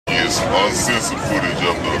some uncensored footage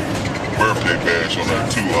of the birthday bash on there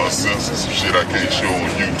too. Uncensored, some shit I can't show on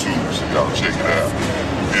YouTube, so y'all check it out.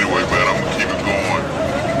 Anyway, man, I'm gonna keep it going.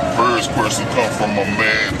 First question come from my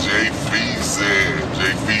man Jay Fees.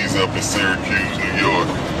 Jay Fees up in Syracuse, New York.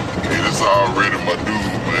 Hey, this already my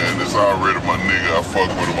dude, man. This already my nigga. I fuck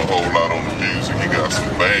with him a whole lot on the music. He got some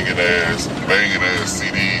banging ass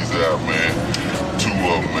CDs out, man. Two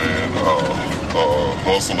of them, man.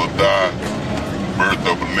 Hustle or Die, Birth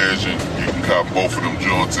of a Legend. You can cop both of them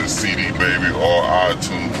joints at CD Baby or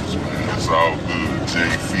iTunes, man. It's all good.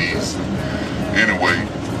 Jay Fees. Anyway,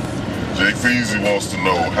 Jay Feezy wants to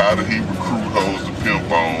know, how did he recruit hoes to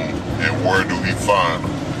pimp on, and where do he find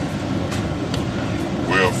them?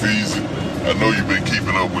 Well, Feezy, I know you've been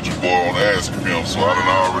keeping up with your boy on Ask Pimp, so I done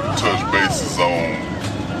already touched bases on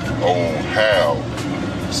how.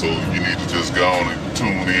 So you need to just go on and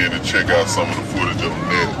tune in and check out some of the footage on the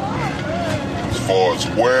net. As far as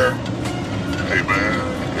where, hey man,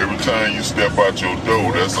 every time you step out your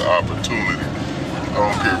door, that's an opportunity. I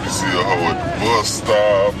don't care if you see a hoe at the bus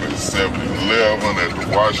stop, at 7-Eleven, at the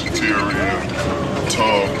Washington,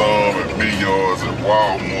 Tom Thumb, at Milliards, at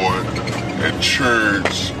Walmart, at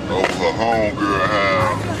church, over her homegirl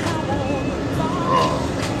house,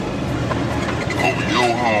 over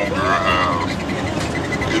your homegirl house.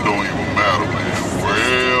 It don't even matter, man.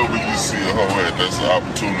 Wherever you see a hoe at, that's an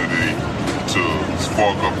opportunity to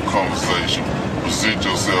spark up a conversation. Present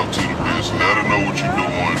yourself to the bitch, let her know what you're doing,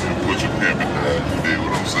 and put your pimpin' down. You dig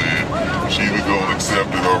what I'm saying? She either gonna accept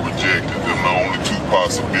it or reject it. Them the only two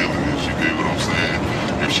possibilities. You dig what I'm saying?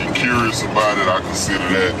 If she curious about it, I consider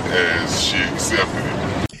that as she accepted it.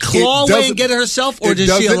 Claw away and get it herself, or does she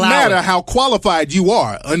allow it? It doesn't matter how qualified you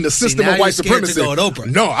are in the system of white supremacy. To go at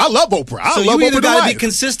Oprah. No, I love Oprah. I love you either Oprah got to life. be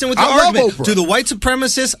consistent with your argument. Do the white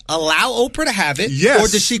supremacists allow Oprah to have it, yes,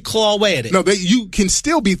 or does she claw away at it? No, you can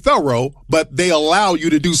still be thorough, but they allow you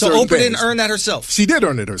to do certain things. So Oprah didn't earn that herself? She did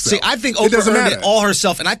earn it herself. See, I think Oprah earned it all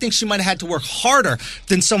herself, and I think she might have had to work harder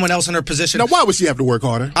than someone else in her position. Now, why would she have to work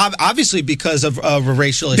harder? Obviously because of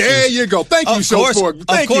racial issues. There you go. Thank you, Showfork.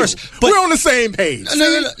 Thank you. We're on the same page.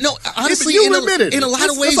 No. Honestly, in a lot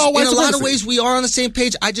of ways, we are on the same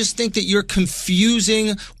page. I just think that you're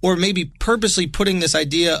confusing, or maybe purposely putting this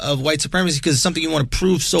idea of white supremacy because it's something you want to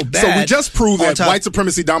prove so bad. So we just proved that white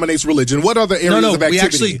supremacy dominates religion. What other areas of activity? We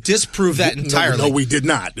actually disproved that entirely. No, we did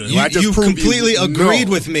not. You completely agreed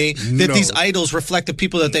with me that these idols reflect the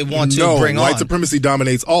people that they want to bring on. White supremacy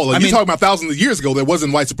dominates all. You're talking about thousands of years ago, there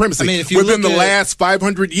wasn't white supremacy. I mean, if you within the last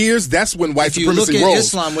 500 years, that's when white supremacy rose.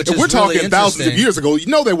 Islam, which if we're is talking really thousands of years ago,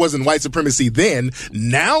 there wasn't white supremacy then.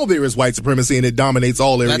 Now there is white supremacy, and it dominates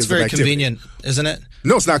all areas of activity. That's very convenient, isn't it?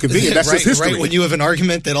 No, it's not convenient. That's just history. Right, when you have an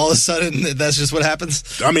argument that all of a sudden that's just what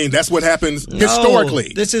happens? I mean, that's what happens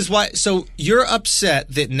historically. This is why. So you're upset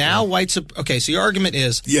that now okay, so your argument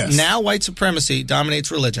is now white supremacy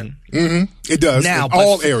dominates religion. Mm-hmm. It does now, in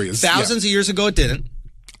all areas. Thousands of years ago it didn't.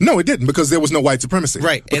 No, it didn't, because there was no white supremacy.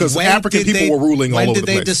 Right. Because African people were ruling all over the place.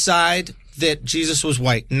 When did they decide that Jesus was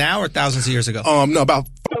white? Now or thousands of years ago? No, about...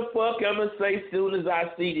 What the fuck I'm going to say as soon as I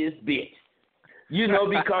see this bitch?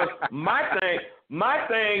 Because my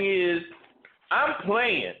thing is, I'm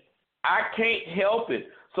playing. I can't help it.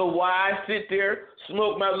 So why I sit there,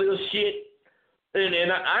 smoke my little shit,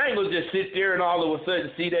 and I ain't going to just sit there and all of a sudden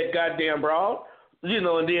see that goddamn broad. And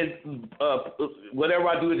then whatever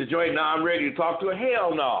I do at the joint, now I'm ready to talk to her.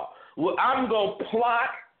 Hell no. Well, I'm going to plot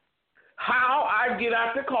how I get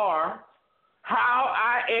out the car, how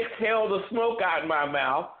I exhale the smoke out my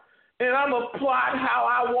mouth, and I'm going to plot how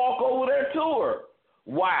I walk over there to her.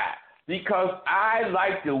 Why? Because I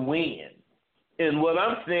like to win. And what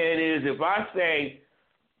I'm saying is, if I say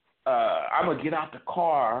I'm going to get out the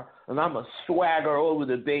car and I'm going to swagger over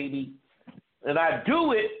the baby, and I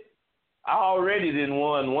do it, I already done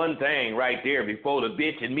won one thing right there before the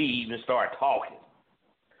bitch and me even start talking.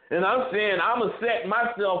 And I'm saying I'm going to set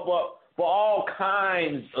myself up for all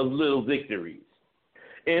kinds of little victories.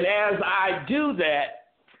 And as I do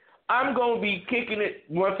that, I'm going to be kicking it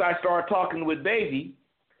once I start talking with baby.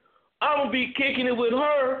 I'm going to be kicking it with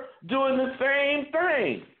her doing the same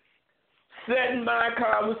thing. Setting my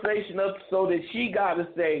conversation up so that she got to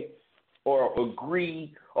say or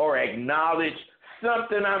agree or acknowledge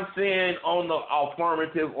something I'm saying on the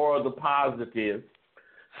affirmative or the positive,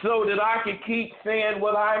 so that I can keep saying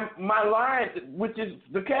my line, which is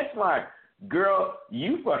the catch line. Girl,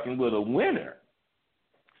 you fucking with a winner.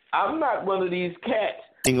 I'm not one of these cats.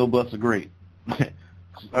 Single bus are great. I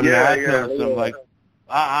tell something like,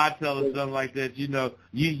 I tell her something like that. You know,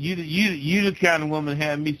 you the kind of woman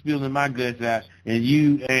had me spilling my guts out, and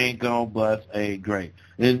you ain't gonna bust a grape.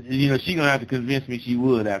 And you know, she gonna have to convince me she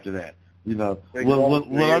would after that. You know,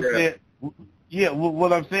 what I'm saying. Yeah,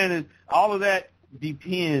 what I'm saying is all of that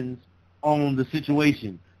depends on the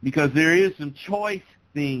situation, because there is some choice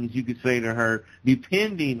things you could say to her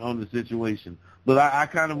depending on the situation. But I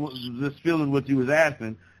kind of was just feeling what you was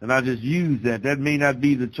asking, and I just used that. That may not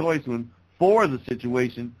be the choice one for the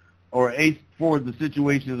situation, or for the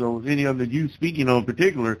situations, or any of the you speaking on in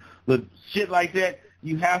particular. But shit like that,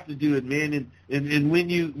 you have to do it, man. And when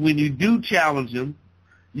you do challenge them,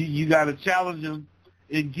 you got to challenge them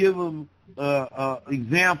and give them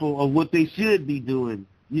example of what they should be doing.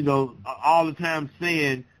 You know, all the time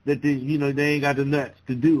saying that they ain't got the nuts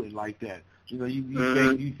to do it like that. You know, you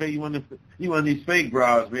one of these fake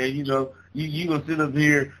bras, man. You know, you gonna sit up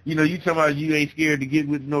here. You know, you talking about you ain't scared to get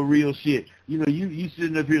with no real shit. You know, you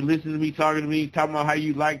sitting up here listening to me, talking to me, talking about how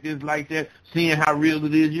you like this, like that, seeing how real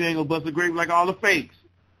it is. You ain't gonna bust a grape like all the fakes.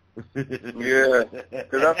 Yeah,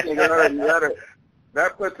 because I think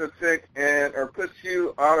that puts a chick in, or puts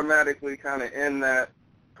you automatically kind of in that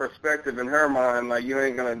perspective in her mind. Like, you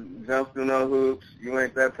ain't gonna jump through no hoops. You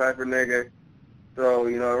ain't that type of nigga. So,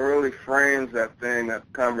 you know, it really frames that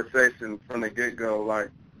conversation from the get-go. Like,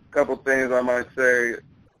 a couple things I might say.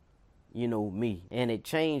 You know, me. And it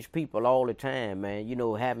changed people all the time, man. You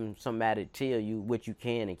know, having somebody tell you what you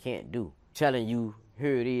can and can't do. Telling you,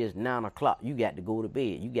 here it is, 9 o'clock, you got to go to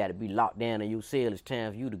bed. You got to be locked down in your cell. It's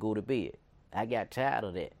time for you to go to bed. I got tired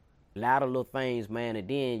of that. A lot of little things, man, and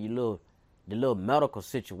then the little medical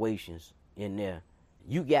situations in there.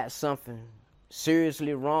 You got something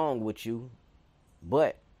seriously wrong with you,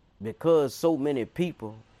 but because so many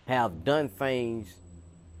people have done things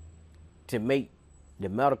to make the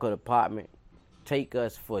medical department take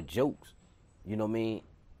us for jokes, you know what I mean?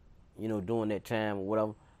 You know, during that time or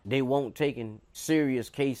whatever, they won't taking serious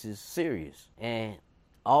cases serious. And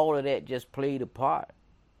all of that just played a part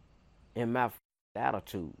in my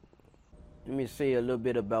attitude. Let me say a little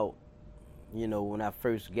bit about, you know, when I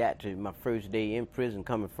first got to my first day in prison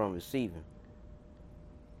coming from receiving,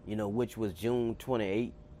 you know, which was June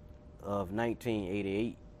 28th of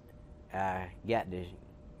 1988. I got the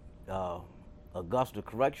Augusta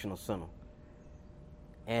Correctional Center.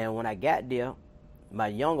 And when I got there, my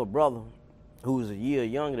younger brother, who was a year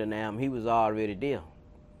younger than I am, he was already there.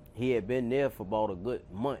 He had been there for about a good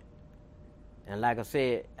month. And like I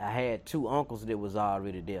said, I had 2 uncles that was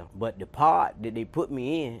already there. But the part that they put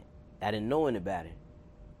me in, I didn't know anybody.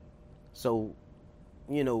 So,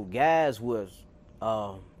 you know, guys was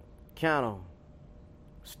kind of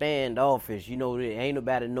standoffish. You know, there ain't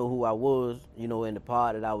nobody know who I was, you know, in the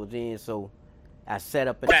part that I was in. So I set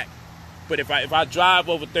up back. But if I drive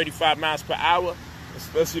over 35 miles per hour,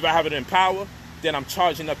 especially if I have it in power, then I'm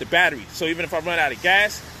charging up the battery. So even if I run out of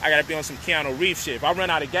gas, I gotta be on some Keanu Reeves shit. If I run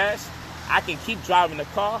out of gas, I can keep driving the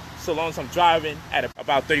car so long as I'm driving at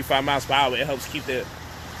about 35 miles per hour. It helps keep the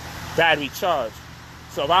battery charged.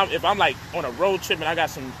 So if I'm like on a road trip and I got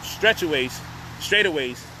some straightaways,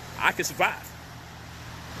 I can survive.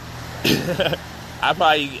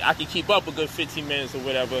 I can keep up a good 15 minutes or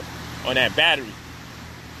whatever on that battery.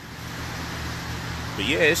 But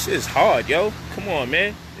yeah, this shit is hard, yo. Come on,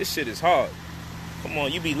 man. This shit is hard. Come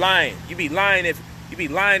on, you be lying. You be lying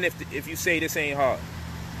if you say this ain't hard.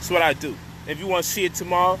 That's what I do. If you want to see it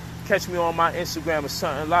tomorrow, catch me on my Instagram or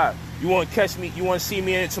something live. You want to see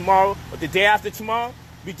me in it tomorrow or the day after tomorrow,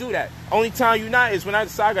 we do that. Only time you not is when I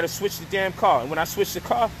decide I got to switch the damn car. And when I switch the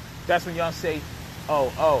car, that's when y'all say,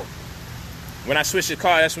 oh. When I switch the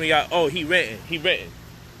car, that's when y'all, he renting.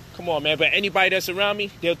 Come on, man. But anybody that's around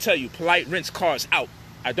me, they'll tell you, Polite rents cars out.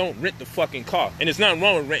 I don't rent the fucking car. And there's nothing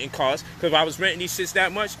wrong with renting cars, because if I was renting these shits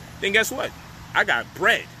that much, then guess what? I got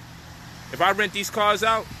bread. If I rent these cars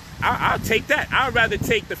out, I'll take that. I'd rather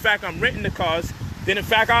take the fact I'm renting the cars than the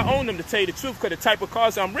fact I own them, to tell you the truth, because the type of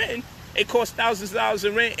cars I'm renting, it costs thousands of dollars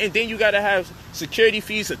in rent, and then you got to have security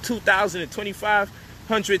fees of $2,000 and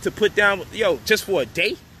 $2,500 to put down, just for a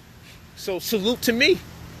day. So salute to me.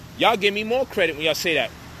 Y'all give me more credit when y'all say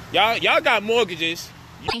that. Y'all got mortgages.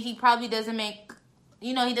 He probably doesn't make,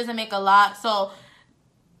 he doesn't make a lot. So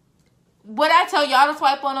would I tell y'all to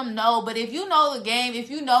swipe on them? No. But if you know the game,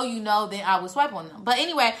 if you know, then I would swipe on them. But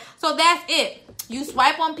anyway, so that's it. You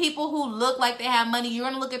swipe on people who look like they have money. You're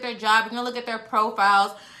going to look at their job. You're going to look at their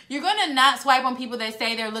profiles. You're going to not swipe on people that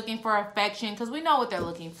say they're looking for affection, because we know what they're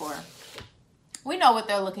looking for. We know what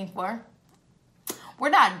they're looking for. We're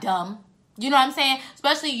not dumb. You know what I'm saying?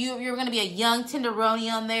 Especially you're going to be a young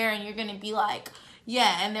tenderoni on there, and you're going to be like,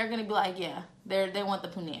 yeah, and they're going to be like, yeah, they want the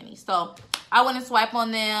punani. So I wouldn't swipe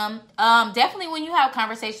on them. Definitely when you have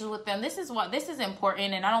conversations with them, this is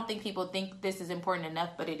important, and I don't think people think this is important enough,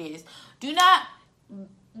 but it is. Do not,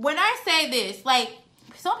 when I say this, like,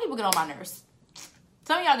 some people get on my nerves.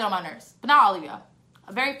 Some of y'all get on my nerves, but not all of y'all.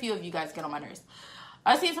 Very few of you guys get on my nerves.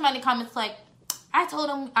 I seen somebody in the comments like, I told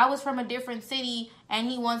him I was from a different city and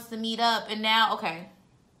he wants to meet up, and now, okay.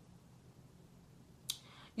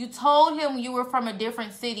 You told him you were from a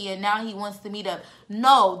different city and now he wants to meet up.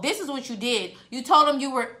 No, this is what you did. You told him you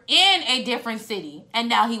were in a different city and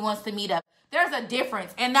now he wants to meet up. There's a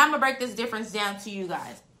difference. And I'm going to break this difference down to you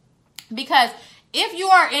guys. Because if you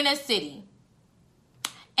are in a city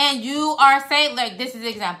and you are, say, like, this is an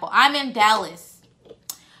example. I'm in Dallas.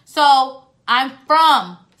 So I'm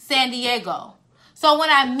from San Diego. So when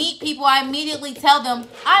I meet people, I immediately tell them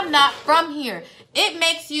I'm not from here. It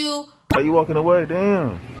makes you... Are you walking away?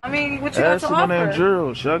 Damn. I mean, what you got to offer? My name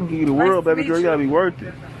Gerald. Shit, I can give you the world, baby girl. You gotta be worth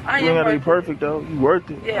it. You ain't gotta be perfect though. You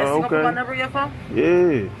worth it. Yeah, so you gonna put my number in your phone?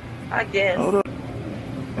 Yeah. I guess. Hold up.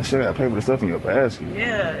 I should gotta pay for the stuff in your basket.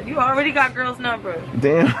 Yeah, you already got girl's number.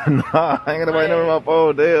 Damn, nah, I ain't got nobody number in my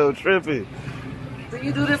phone. Damn, tripping. Do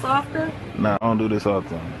you do this often? Nah, I don't do this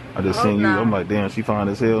often. I just seen you. I'm like, damn, she fine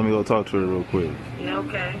as hell. Let me go talk to her real quick. Yeah,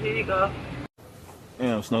 okay. Here you go.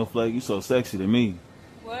 Damn, Snowflake, you so sexy to me.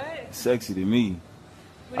 What? Sexy to me.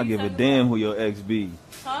 I give a damn who your ex be.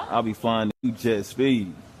 Huh? I'll be flying you jet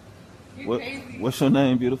speed. You crazy. What's your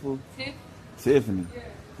name, beautiful? Tiffany. Yeah.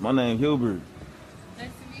 My name Hilbert. Nice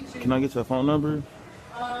to meet you. Can I get your phone number?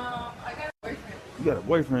 I got a boyfriend. You got a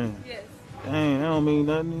boyfriend? Yes. Dang, that don't mean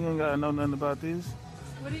nothing. You ain't gotta know nothing about this.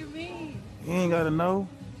 What do you mean? You ain't gotta know.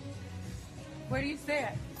 Where do you stay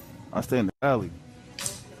at? I stay in the valley.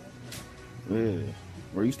 Yeah.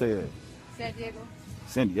 Where you stay at? San Diego.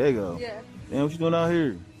 San Diego? Yeah. Damn, what you doing out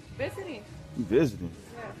here? Visiting. You visiting?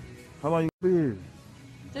 Yeah. How long you be here?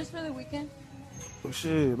 Just for the weekend. Oh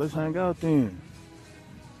shit, let's hang out then.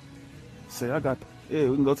 Say we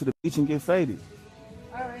can go to the beach and get faded.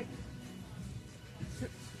 All right.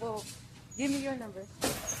 Well, give me your number. All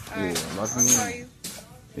Yeah, right. lock me I'll call in. you.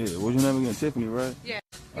 Yeah, what's your name again? Tiffany, right? Yeah.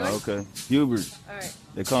 Oh, okay. Hubert. All right.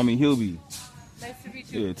 They call me Hilby. Nice to meet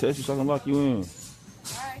you. Yeah, text you so I can lock you in. All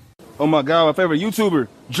right. Oh my God, my favorite YouTuber,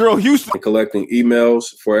 Gerald Houston. Collecting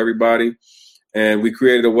emails for everybody. And we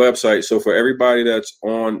created a website. So for everybody that's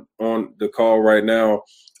on the call right now,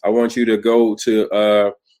 I want you to go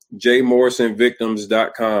to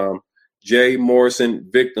jmorrisonvictims.com,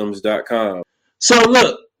 jmorrisonvictims.com. So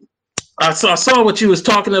look, I saw what you was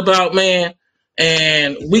talking about, man,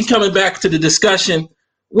 and we coming back to the discussion.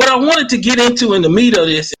 What I wanted to get into in the meat of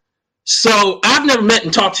this, so I've never met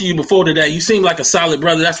and talked to you before today. You seem like a solid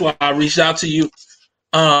brother. That's why I reached out to you.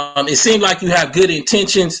 It seemed like you have good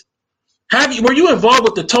intentions. Were you involved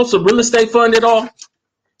with the Tulsa Real Estate Fund at all?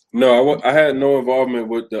 No, I had no involvement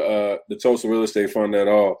with the Tulsa Real Estate Fund at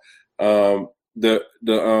all.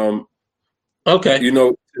 Okay. You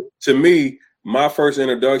know, to me, my first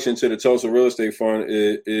introduction to the Tulsa Real Estate Fund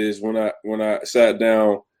is when I sat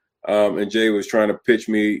down and Jay was trying to pitch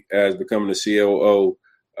me as becoming the COO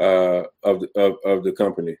of the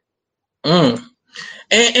company. And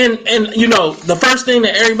you know, the first thing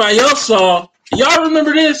that everybody else saw, y'all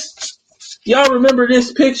remember this? Y'all remember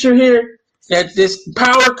this picture here? That this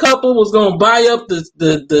power couple was going to buy up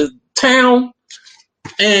the town.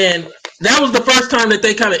 And that was the first time that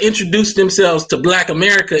they kind of introduced themselves to Black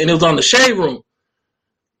America, and it was on the Shade Room.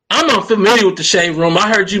 I'm unfamiliar with the Shade Room. I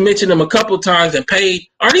heard you mention them a couple times and paid.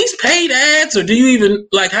 Are these paid ads, or do you even,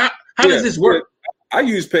 like, how does this work? I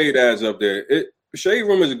use paid ads up there. Shade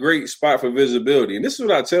Room is a great spot for visibility. And this is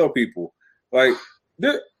what I tell people.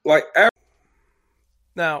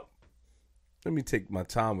 Now, let me take my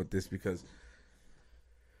time with this, because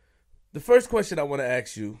the first question I want to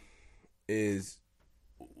ask you is,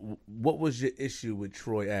 what was your issue with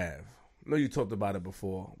Troy Ave? I know you talked about it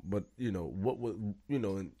before, but what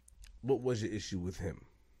was your issue with him?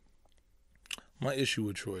 My issue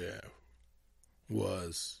with Troy Ave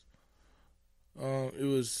was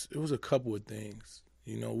it was a couple of things.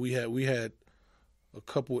 We had a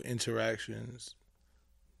couple of interactions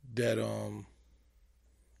that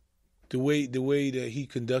the way that he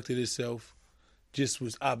conducted himself just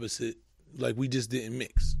was opposite. Like, we just didn't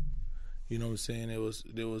mix. You know what I'm saying?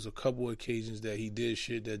 There was a couple of occasions that he did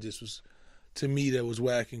shit that just was, to me, that was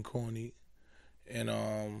whack and corny. And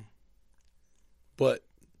but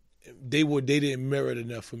they didn't merit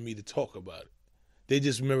enough for me to talk about it. They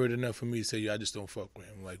just mirrored enough for me to say, I just don't fuck with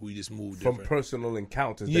him. Like, we just moved different. From personal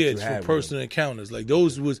encounters that you had. Yeah, from personal encounters. Like,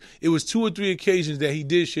 it was 2 or 3 occasions that he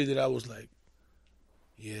did shit that I was like,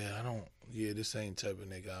 this ain't type of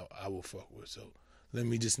nigga I will fuck with. So, let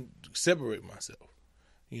me just separate myself.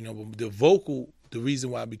 But the reason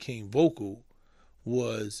why I became vocal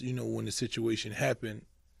was, when the situation happened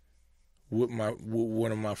with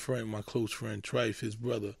one of my close friend, Trife, his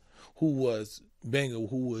brother, who was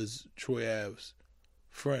Troy Ave's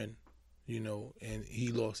friend, and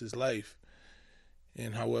he lost his life.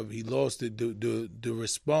 And however he lost it, the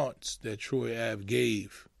response that Troy Ave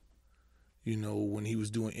gave, when he was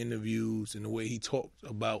doing interviews, and the way he talked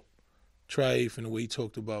about Trife, and the way he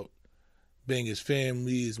talked about Banger's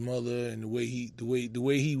family, his mother, and the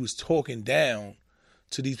way he was talking down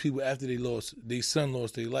to these people after their son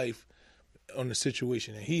lost their life on the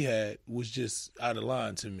situation that he had, was just out of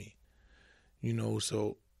line to me.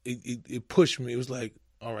 So it pushed me. It was like,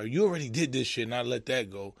 all right, you already did this shit, and I let that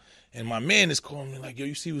go. And my man is calling me like, yo,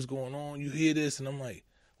 you see what's going on? You hear this? And I'm like,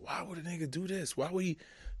 why would a nigga do this? Why would he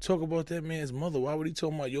talk about that man's mother? Why would he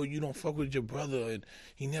talk about, yo, you don't fuck with your brother, and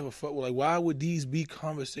he never fuck with, like, why would these be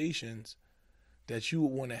conversations that you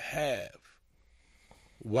would want to have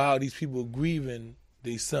while these people are grieving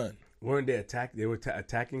their son? Weren't they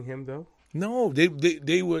attacking him though? No,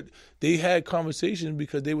 they had conversations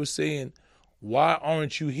because they were saying, why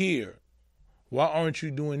aren't you here? Why aren't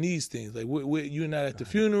you doing these things? Like, you're not at the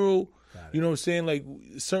funeral. You know what I'm saying? Like,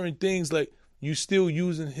 certain things, like, you still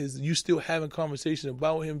having conversation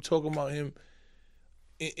about him, talking about him,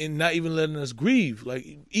 and not even letting us grieve. Like,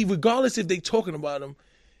 regardless if they talking about him,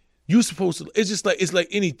 you supposed to. It's like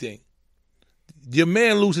anything. Your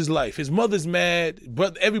man loses life. His mother's mad,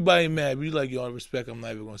 but everybody mad. But you like, yo, I respect. I'm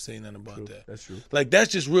not even gonna say nothing about that. That's true. Like,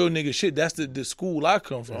 that's just real nigga shit. That's the school I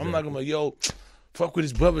come from. Exactly. I'm not gonna be like, yo, fuck with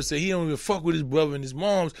his brother. Say he don't even fuck with his brother and his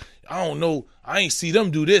moms. I don't know. I ain't see them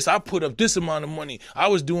do this. I put up this amount of money. I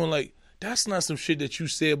was doing like, that's not some shit that you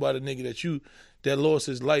say about a nigga that lost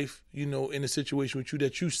his life, in a situation with you,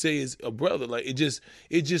 that you say is a brother. Like, it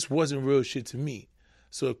just wasn't real shit to me.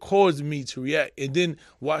 So it caused me to react. And then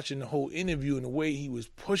watching the whole interview and the way he was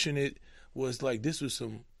pushing it was like, this was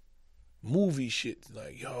some movie shit.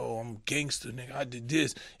 Like, yo, I'm gangster, nigga. I did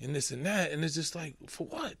this and this and that. And it's just like, for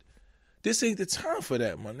what? This ain't the time for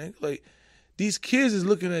that, my nigga. Like, these kids is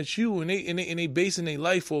looking at you and they basing their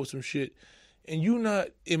life off some shit. And you not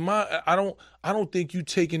I don't think you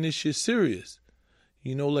taking this shit serious.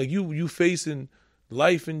 Like you facing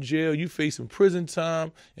life in jail, you facing prison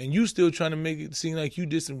time, and you still trying to make it seem like you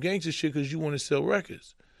did some gangster shit because you want to sell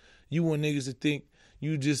records. You want niggas to think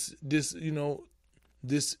you just this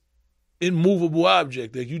immovable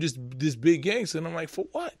object, like you just this big gangster. And I'm like, for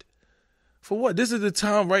what? For what? This is the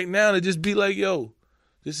time right now to just be like, yo,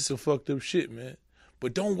 this is some fucked up shit, man.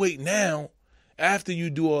 But don't wait now after you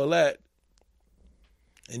do all that.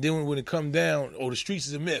 And then when it come down, the streets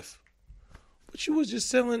is a myth. But you was just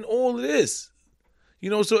selling all of this.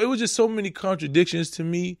 So it was just so many contradictions to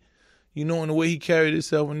me, in the way he carried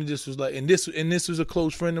himself. And it just was like, and this was a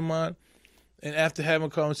close friend of mine. And after having a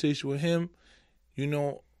conversation with him,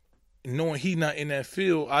 knowing he not in that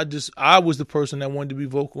field, I was the person that wanted to be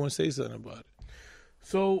vocal and say something about it.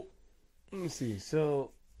 So, let me see.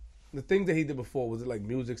 So, the things that he did before, was it like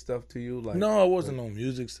music stuff to you? Like, no, it wasn't no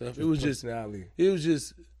music stuff. It was personality.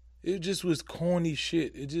 It just was corny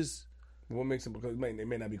shit. It just. What makes it? Because it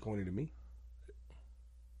may not be corny to me.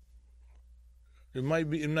 It might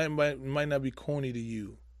be. It might not be corny to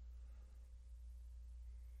you.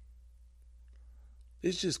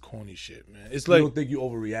 It's just corny shit, man. It's like, you don't think you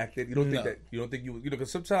overreacted. You don't think that. You don't think you. Because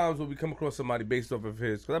sometimes when we come across somebody based off of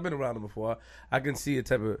his, because I've been around him before, I can see a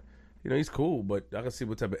type of, he's cool, but I can see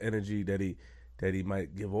what type of energy that he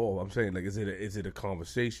might give off. I'm saying, like, is it a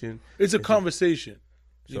conversation? It's a conversation.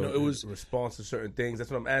 So it was a response to certain things. That's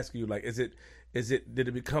what I'm asking you. Like, did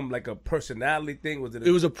it become like a personality thing?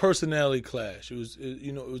 It was a personality clash. It was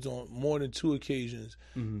on more than 2 occasions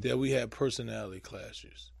that we had personality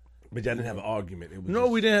clashes. But y'all didn't have an argument.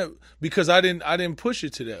 We didn't have, because I didn't push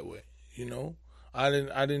it to that way. I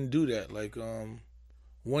didn't do that. Like,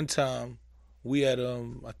 one time we had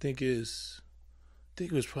I think it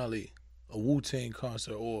was probably a Wu-Tang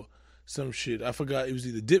concert or some shit. I forgot. It was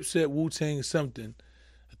either Dipset, Wu-Tang, or something.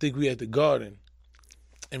 I think we at the Garden.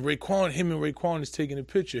 And Raekwon is taking a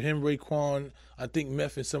picture. Him, Raekwon, I think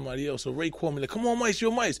Meth and somebody else. So Raekwon be like, come on, Mice,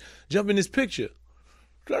 you're Mice. Jump in this picture.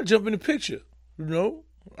 Gotta jump in the picture.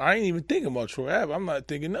 I ain't even thinking about Troy Ave. I'm not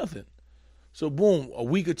thinking nothing. So boom, a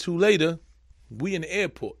week or two later, we in the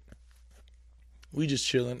airport. We just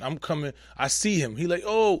chilling. I'm coming. I see him. He like,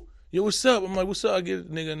 oh, yo, what's up? I'm like, what's up? I get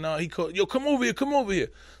the nigga. Nah, he called, yo, come over here.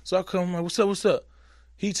 So I come, I'm like, what's up?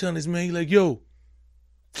 He telling his man, he like, yo,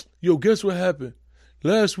 guess what happened?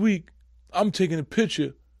 Last week, I'm taking a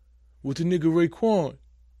picture with the nigga Raekwon,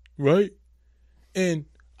 right? And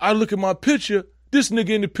I look at my picture, This nigga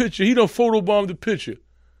in the picture, he done photobombed the picture.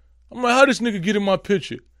 I'm like, how this nigga get in my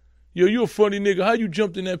picture? Yo, you a funny nigga. How you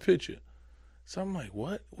jumped in that picture? So I'm like,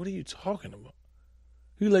 what? What are you talking about?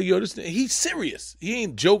 He like, yo, this nigga, he's serious. He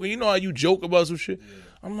ain't joking. You know how you joke about some shit? Yeah.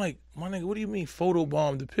 I'm like, my nigga, what do you mean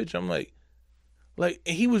photobombed the picture? I'm like, and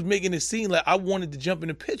he was making it seem like I wanted to jump in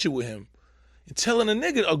the picture with him and telling a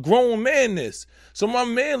nigga, a grown man, this. So my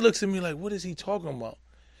man looks at me like, what is he talking about?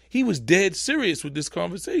 He was dead serious with this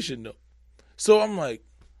conversation, though. So I'm like,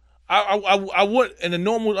 I would, in a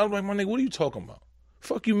normal, I'm like, my nigga, what are you talking about?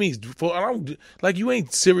 Fuck you mean? Like, you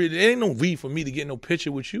ain't serious. There ain't no reason for me to get no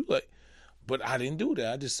picture with you. Like, but I didn't do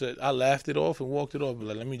that. I just said, I laughed it off and walked it off. But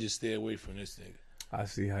like, let me just stay away from this nigga. I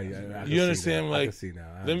see how you understand? Like, I can see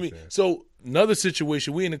now. So another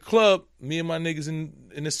situation, we in the club, me and my niggas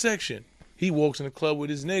in the section. He walks in the club with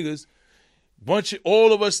his niggas,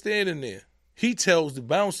 all of us standing there. He tells the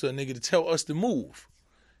bouncer nigga to tell us to move.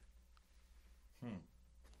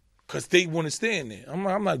 Cause they want to stand there.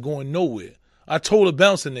 I'm not going nowhere. I told the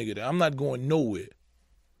bouncer nigga that I'm not going nowhere.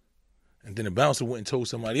 And then the bouncer went and told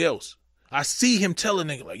somebody else. I see him tell a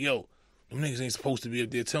nigga like, yo, them niggas ain't supposed to be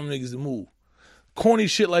up there. Tell them niggas to move. Corny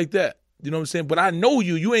shit like that. You know what I'm saying? But I know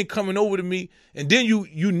you ain't coming over to me, and then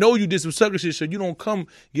you know you did some sucker shit, so you don't come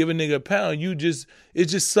give a nigga a pound.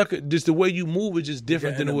 It's just sucker. Just the way you move is just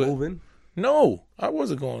different than the way. Moving? No, I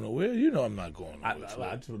wasn't going nowhere. You know I'm not going nowhere.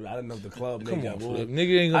 I didn't know if the club. Come on, Flip.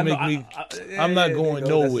 Nigga ain't gonna make me. I'm not going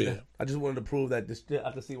nowhere. I just wanted to prove that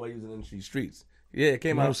I can see why you're in the streets. Yeah, it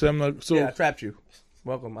came out. I'm not, so, yeah, I trapped you.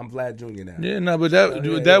 Welcome. I'm Vlad Jr. now. Yeah, no, but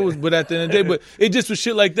that was. But at the end of the day, but it just was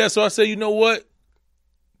shit like that. So I say, you know what?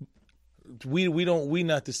 We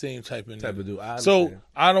not the same type of dude. So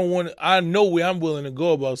I don't want. I know where I'm willing to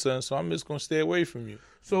go about something. So I'm just gonna stay away from you.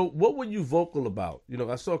 So what were you vocal about? You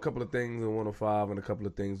know, I saw a couple of things in 105 and a couple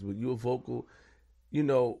of things, but you were vocal, you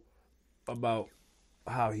know, about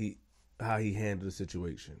how he handled the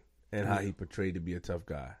situation and how he portrayed to be a tough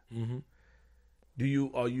guy. Mm-hmm.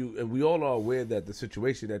 And we all are aware that the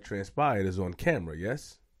situation that transpired is on camera,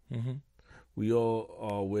 yes? Mm-hmm. We all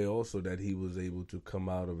are aware also that he was able to come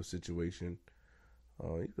out of a situation.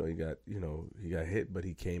 He got hit, but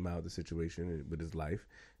he came out of the situation with his life.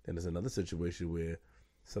 Then there's another situation where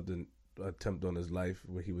something attempt on his life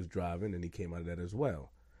where he was driving and he came out of that as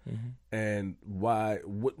well. Mm-hmm. And why?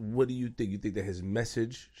 What do you think? You think that his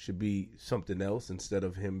message should be something else instead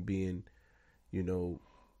of him being,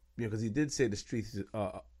 because he did say the streets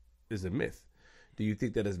is a myth. Do you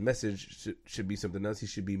think that his message should be something else? He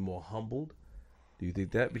should be more humbled. Do you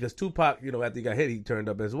think that? Because Tupac, after he got hit, he turned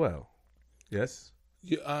up as well. Yes.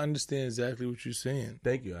 Yeah, I understand exactly what you're saying.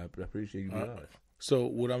 Thank you. I appreciate you being honest. So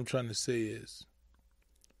what I'm trying to say is,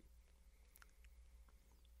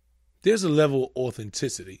 there's a level of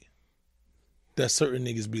authenticity that certain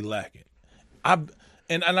niggas be lacking. I'm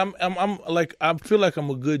like, I feel like I'm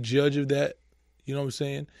a good judge of that. You know what I'm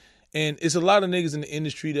saying? And it's a lot of niggas in the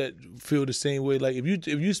industry that feel the same way. Like if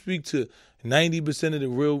you speak to 90% of the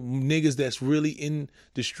real niggas that's really in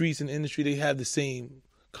the streets and industry, they have the same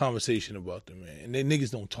conversation about them, man. And they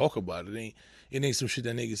niggas don't talk about it. It ain't some shit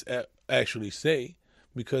that niggas actually say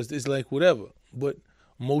because it's like whatever. But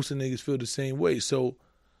most of the niggas feel the same way. So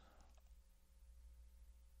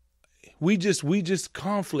we just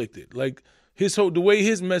conflicted. Like the way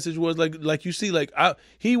his message was, like you see,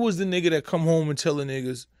 he was the nigga that come home and tell the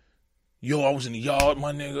niggas, yo, I was in the yard,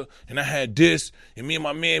 my nigga, and I had this, and me and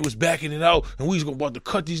my man was backing it out, and we was about to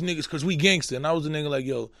cut these niggas because we gangster. And I was the nigga like,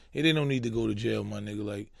 yo, hey, they don't need to go to jail, my nigga.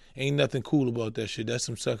 Like, ain't nothing cool about that shit. That's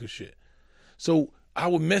some sucker shit. So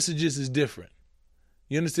our messages is different.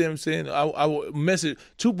 You understand what I'm saying? Our message,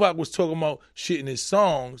 Tupac was talking about shit in his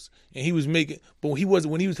songs, and he was making, but when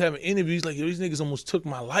he was having interviews, like, yo, these niggas almost took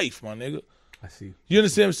my life, my nigga. I see. You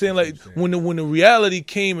understand what I'm saying? Like, when the reality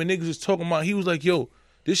came and niggas was talking about, he was like, yo,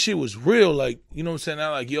 this shit was real. Like, you know what I'm saying? I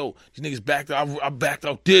like, yo, these niggas backed out. I backed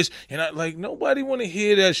out this. And I like, nobody want to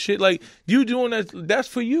hear that shit. Like, you doing that, that's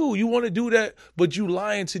for you. You want to do that, but you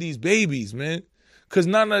lying to these babies, man. Because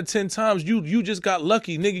 9 out of 10 times, you just got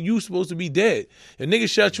lucky. Nigga, you supposed to be dead. If a nigga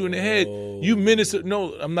shot you in the head, you minister.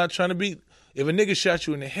 No, I'm not trying to be. If a nigga shot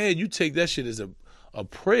you in the head, you take that shit as a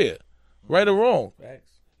prayer. Right or wrong. Facts.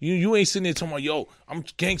 You ain't sitting there talking about, yo, I'm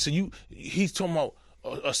gangster. He's talking about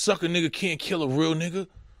a sucker nigga can't kill a real nigga.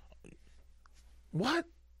 What?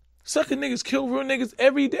 Sucker niggas kill real niggas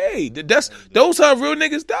every day. Those how real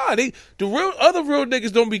niggas die. Other real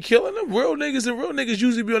niggas don't be killing them. Real niggas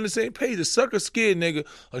usually be on the same page. A sucker scared nigga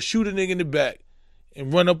or shoot a nigga in the back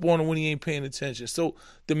and run up on him when he ain't paying attention. So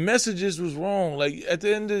the messages was wrong. Like at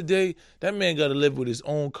the end of the day, that man got to live with his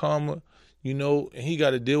own karma, and he got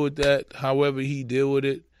to deal with that however he deal with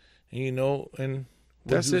it. and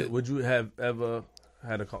that's it. Would you have ever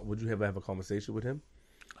had a conversation with him?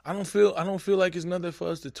 I don't feel like it's nothing for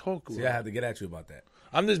us to talk about. See, I have to get at you about that.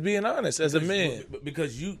 I'm just being honest as a man.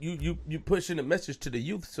 Because you pushing a message to the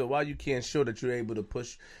youth, so why you can't show that you're able to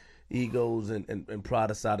push egos and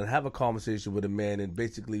pride aside and have a conversation with a man and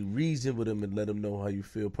basically reason with him and let him know how you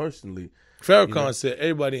feel personally. Farrakhan said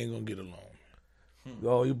everybody ain't gonna get along.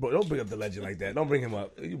 Oh, don't bring up the legend like that. Don't bring him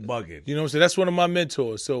up. You bugging. You know what I'm saying? That's one of my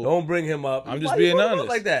mentors. So don't bring him up. I'm just being honest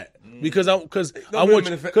like that because I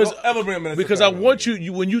want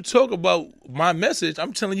you when you talk about my message.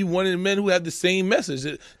 I'm telling you one of the men who have the same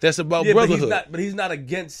message. That's about brotherhood. But he's not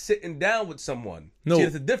against sitting down with someone. No, see,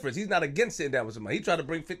 that's the difference. He's not against sitting down with somebody. He tried to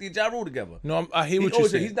bring 50 and Ja Rule together. No, I hear what you're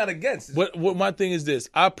saying. He's not against. What my thing is this.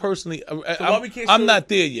 I personally, I'm not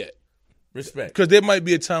there yet. Respect. Because there might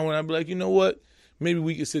be a time when I'd be like, you know what? Maybe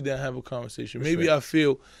we can sit down and have a conversation. Maybe I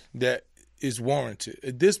feel that it's warranted.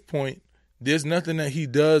 At this point, there's nothing that he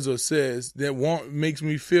does or says that makes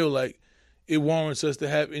me feel like it warrants us to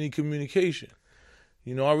have any communication.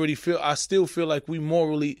 I still feel like we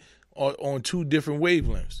morally are on two different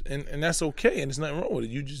wavelengths. And that's okay, and there's nothing wrong with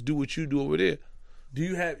it. You just do what you do over there.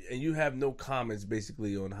 You have no comments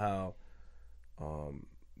basically on how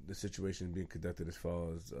the situation is being conducted as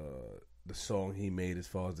far as the song he made, as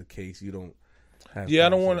far as the case. You don't have I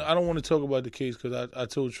don't want to talk about the case because I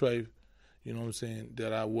told Trey, you know what I'm saying,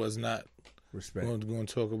 that I was not going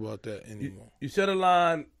to talk about that anymore. You said a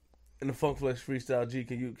line in the Funk Flex Freestyle G.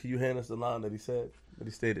 Can you hand us the line that he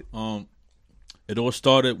stated? It all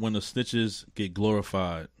started when the snitches get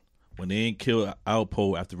glorified, when they ain't killed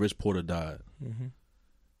Alpo after Rich Porter died. Mm-hmm.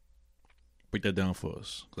 Break that down for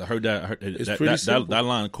us. I heard that. That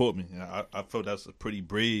line caught me. I felt that's a pretty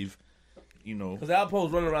brave. Because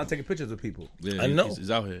Alpo's running around taking pictures of people. Yeah, I know. He's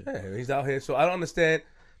out here. Yeah, he's out here. So I don't understand.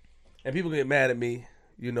 And people get mad at me.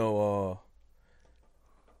 Shout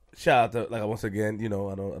out to, once again, I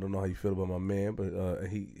don't know how you feel about my man, but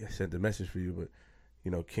he sent the message for you.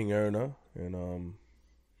 But, King Erna and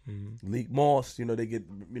Leak Moss, they get,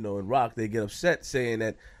 and Rock, they get upset saying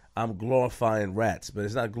that I'm glorifying rats. But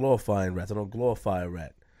it's not glorifying rats. I don't glorify a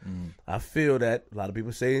rat. I feel that a lot of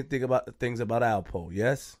people say things about Alpo.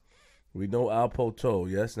 Yes. We know Alpo told,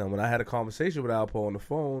 yes. Now, when I had a conversation with Alpo on the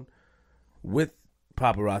phone with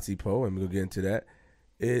Paparazzi Po, and we'll get into that,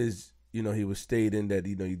 is, he was stating that,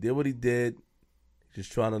 he did what he did,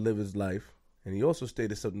 just trying to live his life. And he also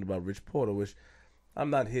stated something about Rich Porter, which I'm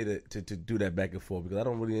not here to do that back and forth because I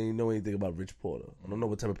don't really know anything about Rich Porter. I don't know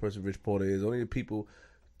what type of person Rich Porter is. Only the people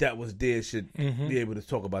that was there should be able to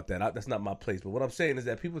talk about that. That's not my place. But what I'm saying is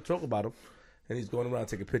that people talk about him, and he's going around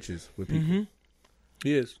taking pictures with people.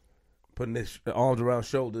 He is. Putting his arms around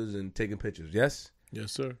shoulders and taking pictures. Yes?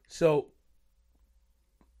 Yes, sir. So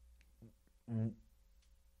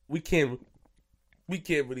we can't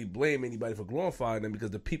really blame anybody for glorifying him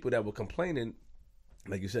because the people that were complaining,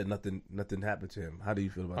 like you said, nothing happened to him. How do you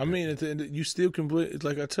feel about that? I mean, you still can blame. It's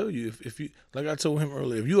like I tell you, if you, like I told him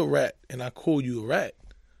earlier, if you're a rat and I call you a rat,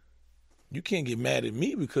 you can't get mad at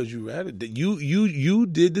me because you ratted. That you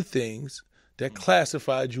did the things that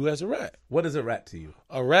classified you as a rat. What is a rat to you?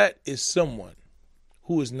 A rat is someone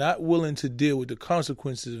who is not willing to deal with the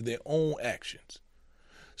consequences of their own actions.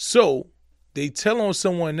 So they tell on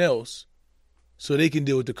someone else so they can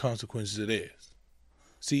deal with the consequences of theirs.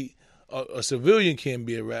 See, a civilian can't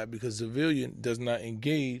be a rat because a civilian does not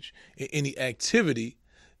engage in any activity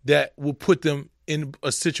that will put them in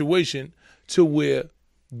a situation to where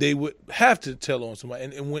they would have to tell on somebody.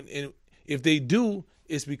 And if they do,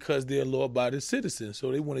 it's because they're law-abiding citizens,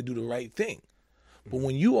 so they want to do the right thing. But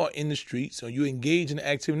when you are in the streets or you engage in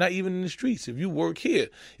activity, not even in the streets, if you work here,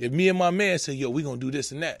 if me and my man say, yo, we're going to do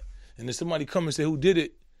this and that, and then somebody come and say, who did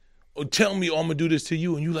it? Or tell me, oh, I'm going to do this to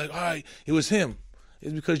you, and you like, all right, it was him.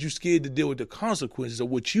 It's because you're scared to deal with the consequences of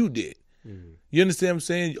what you did. You understand what I'm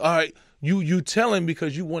saying? All right, you tell him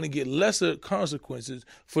because you want to get lesser consequences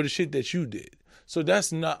for the shit that you did. So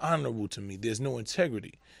that's not honorable to me. There's no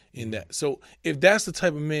integrity in that. So if that's the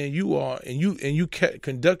type of man you are, and you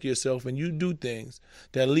conduct yourself and you do things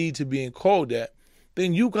that lead to being called that,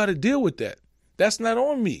 then you got to deal with that. That's not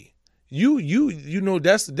on me. You know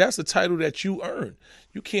that's a title that you earned.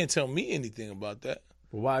 You can't tell me anything about that.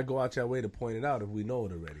 Well, why go out your way to point it out if we know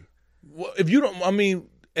it already? Well, if you don't, I mean,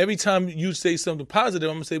 every time you say something positive,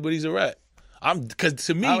 I'm gonna say, but he's a rat. Because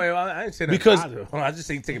to me, I didn't say that positive. I just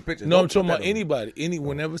say taking pictures. No, I'm talking about anybody.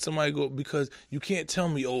 Whenever somebody go, because you can't tell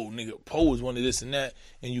me, oh, nigga, Poe is one of this and that,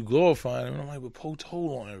 and you glorify him. And I'm like, but Poe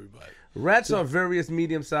told on everybody. Rats are various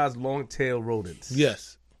medium-sized, long-tailed rodents.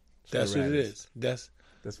 Yes, that's what it is. That's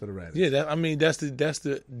what a rat is. Yeah, that's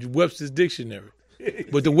the Webster's dictionary.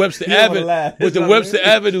 But the Webster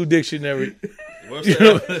Avenue dictionary.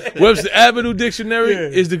 Webster Avenue dictionary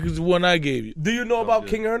is the one I gave you. Do you know about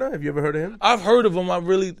King Erna? Have you ever heard of him? I've heard of him.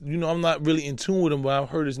 I'm not really in tune with him, but I've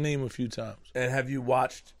heard his name a few times. And have you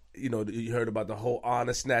watched? You heard about the whole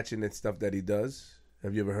honor snatching and stuff that he does.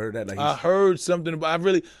 Have you ever heard that? I heard something about.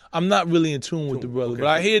 I'm not really in tune with the brother, but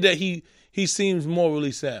I hear that he seems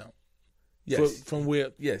morally sound. Yes, from where.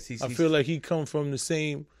 Yes, I feel like he come from the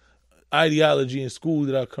same ideology and school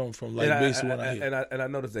that I come from, based on what I hear. And I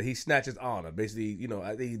noticed that he snatches honor. Basically,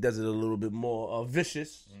 I think he does it a little bit more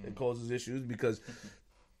vicious and causes issues because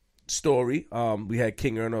story. We had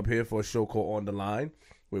King Erna up here for a show called On the Line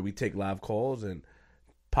where we take live calls, and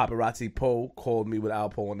Paparazzi Poe called me with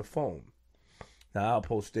Alpo on the phone. Now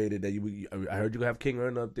Alpo stated that I heard you have King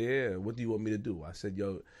Erna up there. What do you want me to do? I said,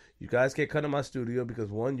 yo, you guys can't come to my studio because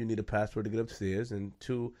 1, you need a password to get upstairs, and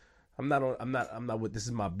 2, I'm not with, this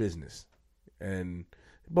is my business. And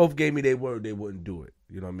both gave me their word they wouldn't do it.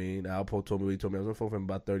 You know what I mean? Alpo told me what he told me. I was on the phone for him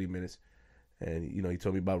about 30 minutes. And, he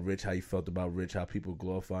told me about Rich, how he felt about Rich, how people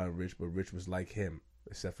glorifying Rich, but Rich was like him,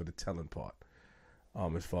 except for the telling part.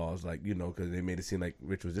 As far as because they made it seem like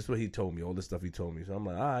Rich was, this is what he told me, all the stuff he told me. So I'm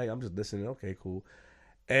like, all right, I'm just listening. Okay, cool.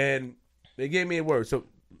 And they gave me a word. So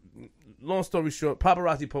long story short,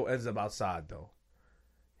 Paparazzi Poe ends up outside though.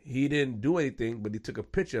 He didn't do anything, but he took a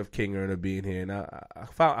picture of King Erna being here, and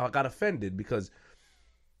I got offended because,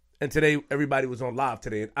 and today everybody was on live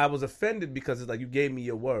today, and I was offended because it's like you gave me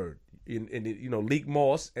your word, and Leek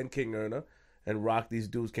Moss and King Erna and Rock, these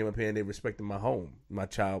dudes came up here and they respected my home. My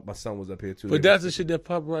son was up here too. But that's the shit that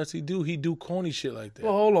paparazzi do. He do corny shit like that.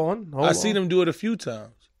 Well, hold on. I seen him do it a few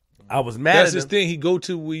times. I was mad. That's his thing. He go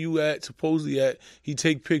to where you supposedly at. He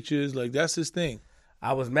take pictures. That's his thing.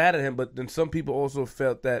 I was mad at him, but then some people also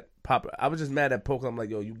felt that I was just mad at Poke. I'm like,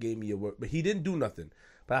 yo, you gave me your word, but he didn't do nothing.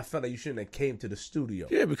 But I felt like you shouldn't have came to the studio.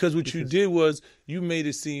 Yeah, because what you did was you made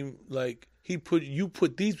it seem like you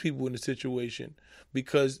put these people in a situation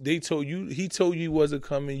because he told you he wasn't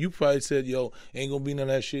coming. You probably said, yo, ain't gonna be none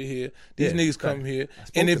of that shit here. These niggas come here.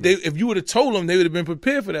 And if you would have told them, they would have been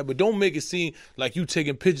prepared for that. But don't make it seem like you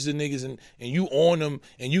taking pictures of niggas and you on them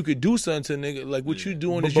and you could do something to a nigga. Like what you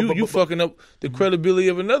doing is you fucking up the credibility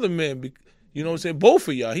of another man. You know what I'm saying? Both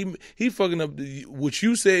of y'all. He fucking up what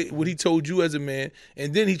you say, what he told you as a man,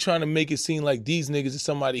 and then he trying to make it seem like these niggas is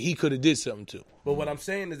somebody he could have did something to. But what I'm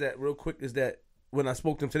saying is that real quick is that when I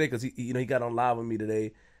spoke to him today, because he got on live with me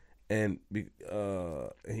today, and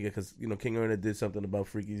because King Erna did something about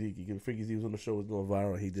Freaky Zeke. Freaky Zeke was on the show, was going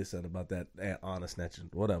viral. He just said about that honor snatching,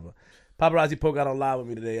 whatever. Paparazzi Poe got on live with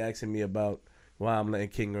me today, asking me about why I'm letting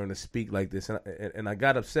King Erna speak like this, and I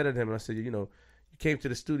got upset at him, and I said, you came to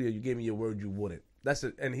the studio, you gave me your word, you wouldn't. That's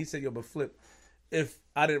it. And he said, yo, but Flip, if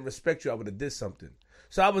I didn't respect you, I would have did something.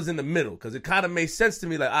 So I was in the middle because it kind of made sense to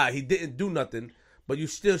me. Like, he didn't do nothing, but you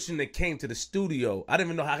still shouldn't have came to the studio. I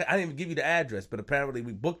didn't even know I didn't even give you the address, but apparently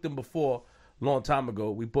we booked him before, a long time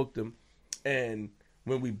ago. We booked him, and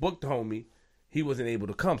when we booked homie, he wasn't able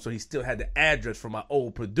to come, so he still had the address from my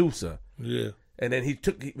old producer. Yeah. And then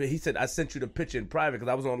he said, I sent you the picture in private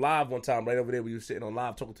because I was on live one time right over there where you were sitting on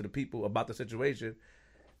live talking to the people about the situation.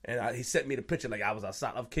 And he sent me the picture like I was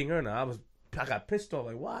outside of King Erna. I got pissed off.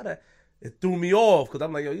 Like, why? It threw me off because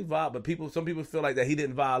I'm like, yo, you violate. But some people feel like that he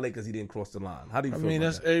didn't violate because he didn't cross the line. How do you feel about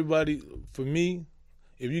that's that? Everybody. For me,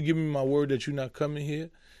 if you give me my word that you're not coming here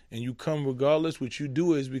and you come regardless, what you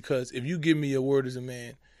do is because if you give me your word as a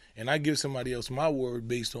man and I give somebody else my word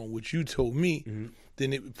based on what you told me,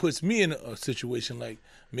 then it puts me in a situation like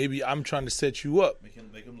maybe I'm trying to set you up, make him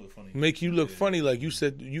look funny, make you look funny. Like you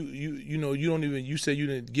said, you don't even. You said you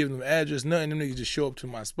didn't give them address, nothing. Them niggas just show up to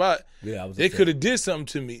my spot. Yeah, they could have did something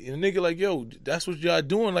to me, and the nigga like, yo, that's what y'all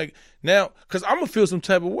doing. Like now, cause I'm gonna feel some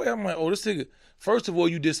type of way. I'm like, oh, this nigga. First of all,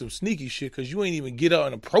 you did some sneaky shit because you ain't even get out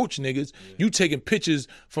and approach niggas. Yeah. You taking pictures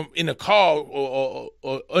from in a car or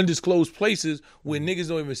undisclosed places where niggas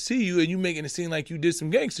don't even see you, and you making it seem like you did some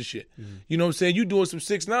gangster shit. You know what I'm saying? You doing some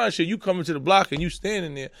 6ix9ine shit. You coming to the block and you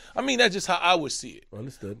standing there. I mean, that's just how I would see it.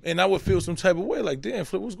 Understood. And I would feel some type of way, like, damn,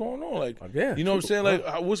 Flip, what's going on? Like, you know what I'm saying?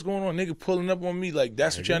 Like, what's going on? Nigga pulling up on me. Like,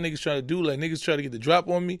 that's what y'all niggas trying to do. Like, niggas try to get the drop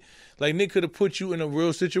on me. Like, nigga could have put you in a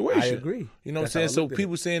real situation. I agree. You know what I'm saying? So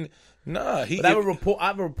people saying, nah, but I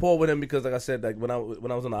have a rapport with him because, like I said, like when I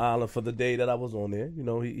was on the island for the day that I was on there,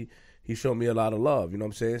 he showed me a lot of love. You know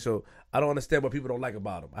what I'm saying? So I don't understand what people don't like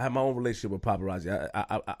about him. I have my own relationship with paparazzi.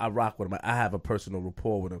 I rock with him. I have a personal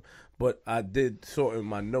rapport with him. But I did saw in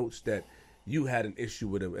my notes that you had an issue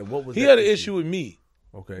with him. And what was he had an issue with me?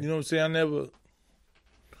 Okay, you know what I'm saying?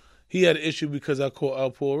 He had an issue because I called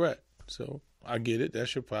Alpo a rat. So I get it.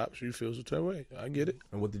 That's your pops. You feel some type of way. I get it.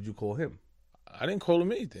 And what did you call him? I didn't call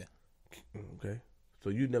him anything. Okay, so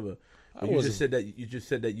you never. You just said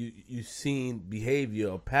that you seen behavior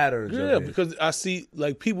or patterns. Yeah, because I see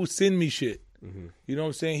like people send me shit. Mm-hmm. You know what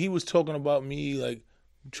I'm saying? He was talking about me like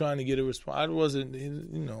trying to get a response. I wasn't.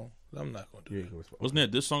 I'm not gonna do that. Wasn't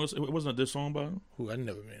that this song? Wasn't that this song about him? Who? I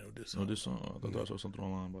never made no this song. No, this song. I thought I saw something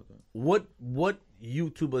online about that. What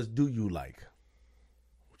YouTubers do you like?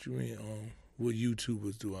 What you mean? What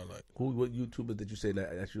YouTubers do I like? What YouTubers did you say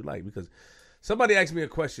that you like? Because somebody asked me a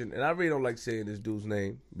question, and I really don't like saying this dude's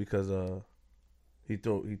name because he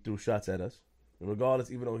threw shots at us. And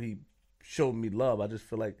regardless, even though he showed me love, I just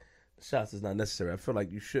feel like the shots is not necessary. I feel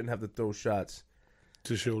like you shouldn't have to throw shots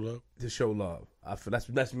to show love. To show love. I feel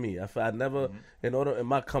that's me. I never in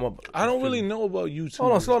my come up. I don't really know about YouTube.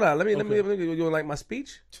 Hold on, slow down. Let me. You like my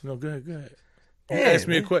speech? No, go ahead.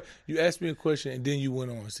 You asked me a question, and then you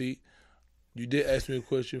went on. See. You did ask me a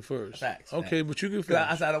question first. Facts. Okay, but you can finish.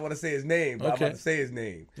 I said I don't want to say his name, but I'm about to say his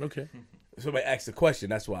name. Okay. Somebody asked the question,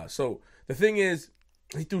 that's why. So the thing is,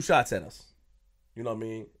 he threw shots at us. You know what I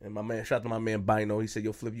mean? And shout out to my man Bino. He said,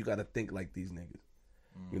 yo, Flip, you got to think like these niggas.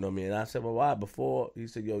 You know what I mean? And I said, well, why? Before, he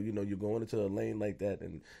said, yo, you're going into a lane like that.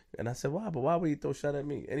 And I said, why? But why would he throw shot at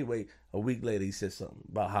me? Anyway, a week later, he said something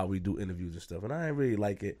about how we do interviews and stuff. And I didn't really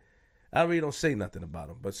like it. I really don't say nothing about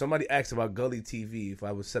him. But somebody asked about Gully TV, if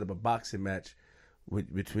I would set up a boxing match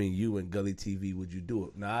between you and Gully TV, would you do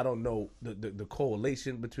it? Now, I don't know the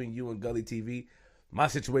correlation between you and Gully TV. My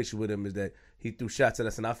situation with him is that he threw shots at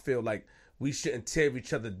us, and I feel like we shouldn't tear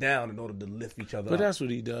each other down in order to lift each other up. But that's what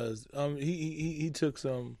he does. He took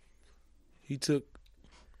something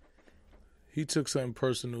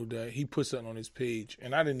personal that he put something on his page,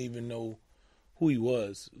 and I didn't even know who he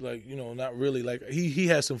was. Like, not really. Like, he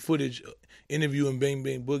had some footage interviewing Bang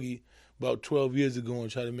Bang Boogie about 12 years ago and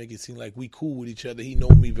tried to make it seem like we cool with each other. He know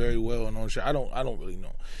me very well and on shit. I don't really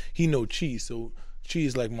know. He know Chi, so Chi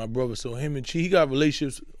is like my brother. So him and Chi, he got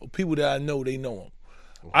relationships. People that I know, they know him.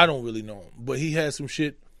 Okay. I don't really know him, but he had some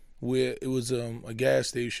shit where it was a gas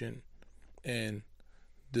station, and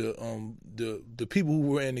the people who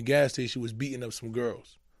were in the gas station was beating up some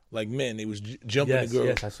girls. Like men, they was jumping the girls,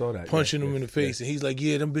 yes, I saw that. punching them in the face, and he's like,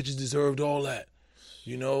 "Yeah, them bitches deserved all that,"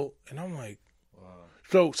 And I'm like, wow.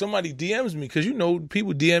 So somebody DMs me because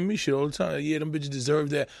people DM me shit all the time. Like, yeah, them bitches deserve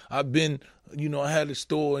that. I've been, I had a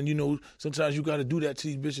store, and sometimes you got to do that to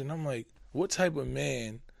these bitches. And I'm like, what type of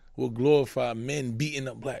man will glorify men beating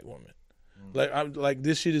up black women? Like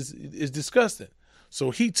this shit is disgusting.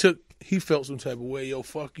 So he felt some type of way. Yo,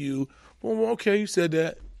 fuck you. Boom, okay, you said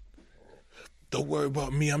that. Don't worry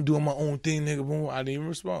about me. I'm doing my own thing, nigga. Boom. I didn't even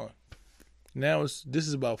respond. Now this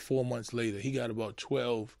is about 4 months later. He got about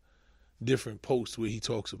 12 different posts where he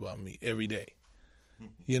talks about me every day.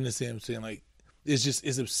 You understand what I'm saying? Like,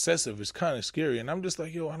 it's obsessive. It's kind of scary. And I'm just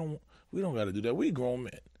like, yo, we don't got to do that. We grown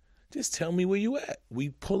men. Just tell me where you at. We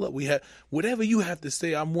pull up. We have whatever you have to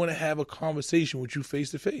say. I want to have a conversation with you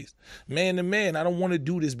face to face, man to man. I don't want to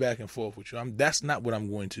do this back and forth with you. That's not what I'm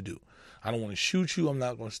going to do. I don't want to shoot you. I'm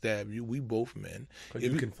not going to stab you. We both men. If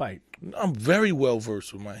you can fight. I'm very well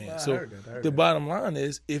versed with my hands. Well, so the bottom line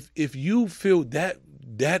is, if you feel that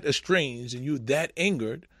estranged and you're that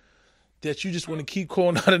angered, that you just want to keep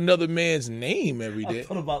calling out another man's name every day. I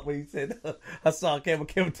thought about what he said. I saw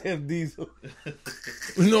Cameron Diesel.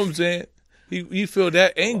 You know what I'm saying? You feel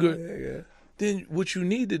that anger, then what you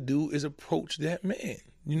need to do is approach that man.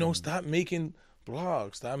 Stop making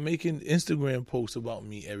blogs, stop making Instagram posts about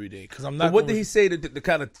me every day. Because I'm not. But what did he say to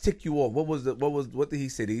kind of tick you off? What did he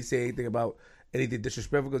say? Did he say anything about anything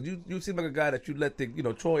disrespectful? Because you seem like a guy that you let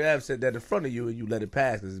Troy Ave said that in front of you and you let it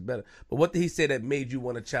pass because it's better. But what did he say that made you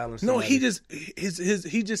want to challenge somebody? No,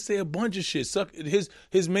 he just say a bunch of shit.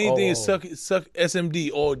 His main thing is suck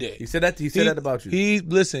SMD all day. He said that about you. He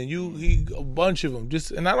a bunch of them.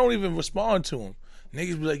 And I don't even respond to him.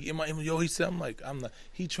 Niggas be like, yo, he said, I'm not.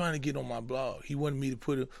 He trying to get on my blog. He wanted me to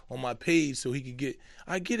put it on my page so he could get.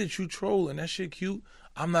 I get it, you trolling. That shit cute.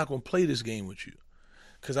 I'm not gonna play this game with you.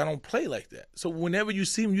 Because I don't play like that. So whenever you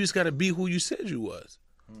see him, you just got to be who you said you was.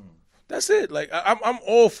 That's it. Like, I'm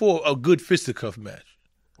all for a good fisticuff match.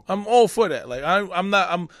 I'm all for that. Like,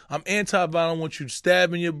 I'm anti-violent. I don't want you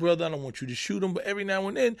stabbing your brother. I don't want you to shoot him. But every now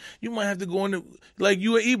and then, you might have to go in like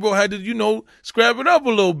you and Ebro had to, scrap it up a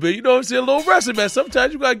little bit. You know what I'm saying? A little wrestling match.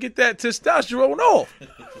 Sometimes you got to get that testosterone off.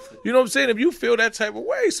 You know what I'm saying? If you feel that type of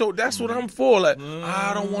way. So that's what I'm for. Like,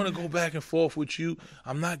 I don't want to go back and forth with you.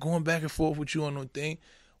 I'm not going back and forth with you on no thing.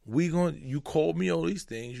 You called me all these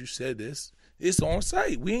things. You said this. It's on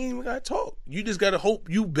site. We ain't even got to talk. You just got to hope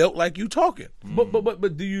you belt like you talking.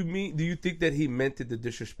 But do you think that he meant it to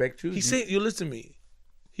disrespect you? He said, you listen to me.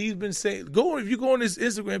 He's been saying, if you go on his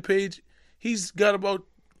Instagram page, he's got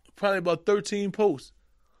probably about 13 posts.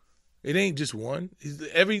 It ain't just one.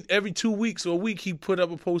 Every 2 weeks or a week, he put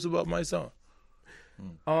up a post about my son.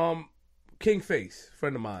 King Face,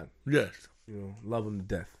 friend of mine. Yes. Love him to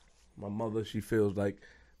death. My mother, she feels like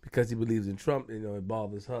because he believes in Trump, it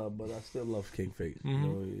bothers her, but I still love King Face.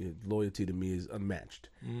 His loyalty to me is unmatched.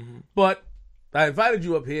 But I invited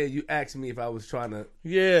you up here. You asked me if I was trying to.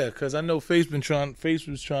 Yeah, because I know Face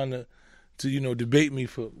was trying to debate me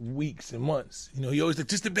for weeks and months. He always like,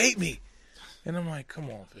 just debate me. And I'm like,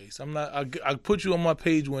 come on, Face. I'm not. I put you on my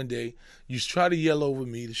page one day. You try to yell over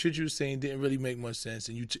me. The shit you were saying didn't really make much sense,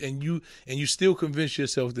 and you still convinced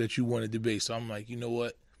yourself that you want to debate. So I'm like, you know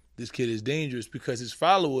what? This kid is dangerous because his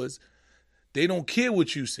followers, they don't care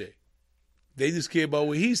what you say. They just care about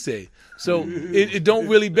what he say. So it don't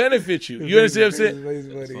really benefit you. You understand what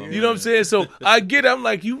I'm saying? You know what I'm saying? So I get it. I'm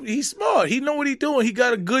like, he's smart. He know what he's doing. He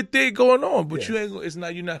got a good thing going on. But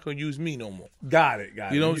you're not gonna use me no more. Got it.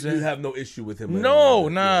 You know what I'm saying? You have no issue with him. No,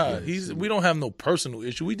 nah. We don't have no personal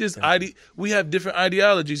issue. We just we have different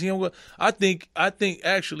ideologies. I think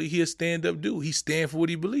actually he a stand up dude. He stand for what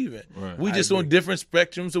he believe in. Right. We just on different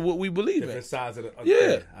spectrums of what we believe different in. Sides of the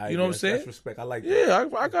yeah. You know what I'm saying? That's respect. I like that. Yeah,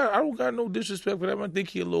 I don't got no disrespect for that. I think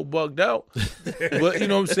he a little bugged out. But you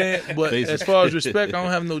know what I'm saying? But as far as respect, I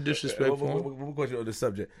don't have no disrespect for him. We'll go on this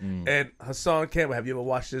subject. And Hassan Campbell, have you ever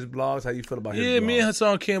watched his blogs? How you feel about his blogs? Yeah, me and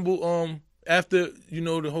Hassan Campbell, after,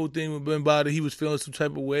 the whole thing with Ben Bada, he was feeling some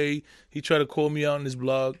type of way. He tried to call me out on his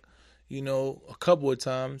blog, a couple of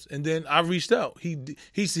times. And then I reached out. He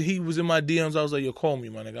was in my DMs. I was like, yo, call me,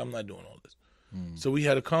 my nigga. I'm not doing all this. So we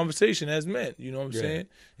had a conversation as men, you know what I'm saying?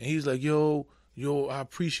 And he's like, yo, I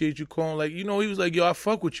appreciate you calling. Like, he was like, yo, I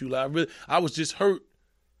fuck with you. Like, I was just hurt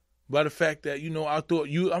by the fact that, I thought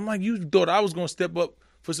you thought I was going to step up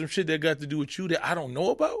for some shit that got to do with you that I don't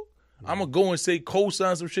know about? I'm going to go and say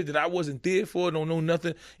co-sign some shit that I wasn't there for, don't know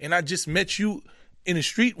nothing, and I just met you in the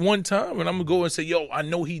street one time, and I'm going to go and say, yo, I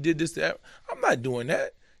know he did this, that. I'm not doing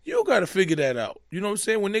that. You got to figure that out. You know what I'm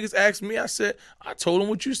saying? When niggas asked me, I told them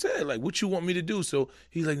what you said, like, what you want me to do. So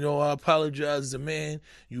he's like, no, I apologize as a man.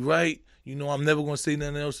 You right. I'm never going to say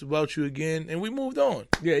nothing else about you again. And we moved on.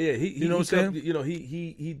 Yeah. You know what I'm saying?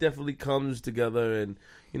 He definitely comes together, and,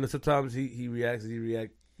 sometimes he reacts,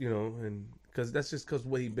 and because that's just because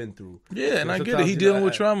what he been through. Yeah, and I get it. He dealing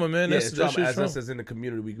with trauma, man. That's trauma. As us as in the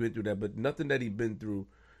community, we went through that. But nothing that he been through,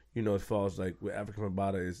 as far as like with African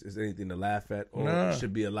Bambaataa is anything to laugh at or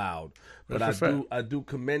should be allowed. But I do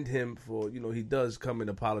commend him for, he does come and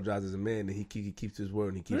apologize as a man, and he keeps his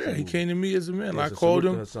word, and he keeps. Yeah, he came to me as a man. I so called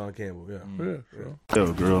him. Hassan Campbell.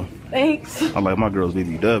 Yo, girl. Thanks. I like my girls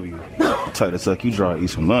BBW. Tight as suck. You try to eat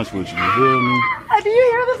some lunch with you. You feel me? Do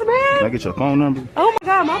you hear this, man? Can I get your phone number? Oh my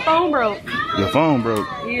God, my phone broke. Your phone broke?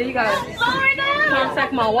 Yeah, you gotta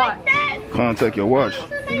contact my watch. Contact your watch?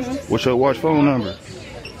 Mm-hmm. What's your watch phone number?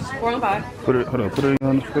 415. Put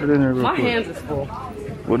it in there real my quick. My hands is full.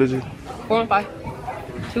 What is it?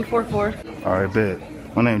 415-244. All right, bet.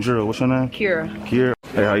 My name's Gerald. What's your name? Kira.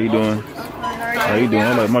 Hey, how you doing? How you doing?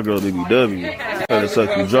 I like my girl BBW. Try to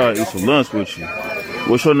suck you dry, eat some lunch with you.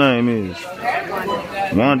 What's your name is?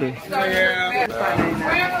 Wanda?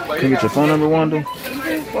 Can you get your phone number, Wanda?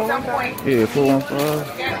 415. Yeah,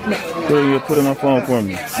 415. Put in my phone for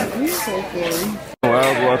me.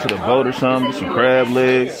 I'll go out to the boat or something, get some crab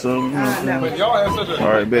legs, something. All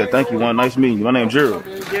right, bet. Thank you, Wanda. Nice meeting you. My name's Gerald.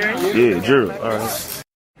 Yeah, Gerald. All right.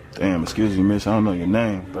 Damn, excuse me, miss. I don't know your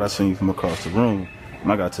name, but I seen you from across the room.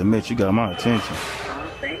 And I got to admit, you got my attention.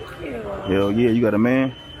 Thank you. Hell yeah, you got a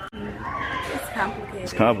man? It's complicated.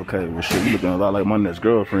 It's complicated. Well, shit, you looking a lot like my next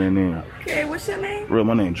girlfriend then. Okay, what's your name? Real,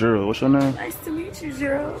 my name's Gerald. What's your name? Nice to meet you,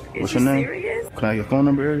 Gerald. What's your name? Serious? Can I have your phone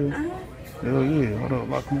number, Ariel? Uh-huh. Hell yeah. Hold up,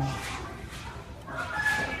 lock me.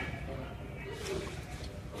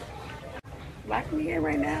 Lock me in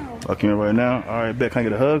right now. Lock me in right now? All right, bet. Can I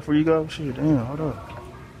get a hug before you go? Shit, damn, hold up.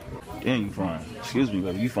 Damn, you fine. Excuse me,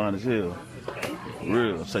 baby. You fine as hell.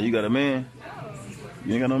 Real. So you got a man?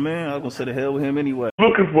 You ain't got no man? I was gonna say the hell with him anyway.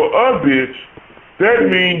 Looking for a bitch, that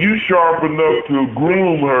means you sharp enough to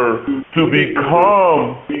groom her to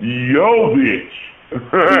become your bitch.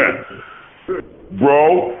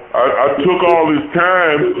 Bro, I took all this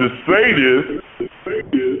time to say this,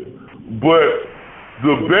 but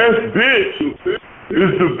the best bitch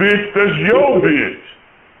is the bitch that's your bitch.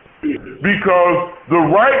 Because the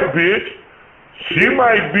right bitch, she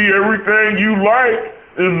might be everything you like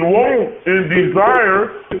and want and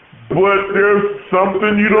desire, but there's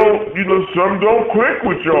something some don't click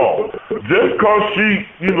with y'all. Just cause she,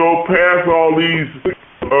 pass all these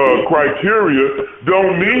criteria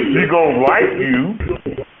don't mean she gonna like you.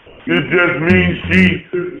 It just means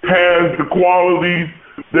has the qualities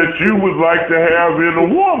that you would like to have in a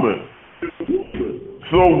woman.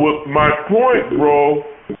 So what my point, bro,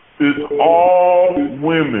 is all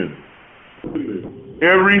women,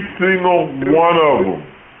 every single one of them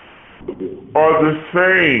are the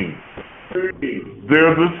same.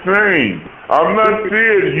 They're the same. I'm not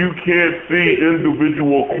saying you can't see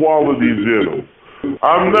individual qualities in them.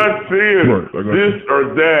 I'm not saying this or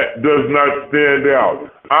that does not stand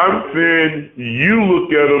out. I'm saying you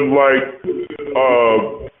look at them like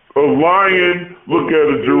a lion look at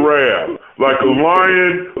a giraffe, like a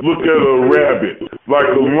lion look at a rabbit, like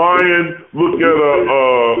a lion look at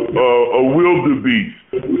a wildebeest.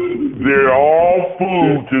 They're all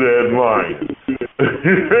food to that lion.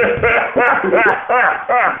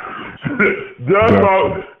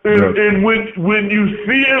 And when you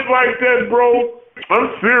see it like that, bro, I'm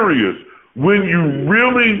serious. When you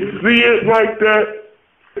really see it like that,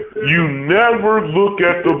 you never look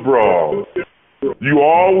at the bra. You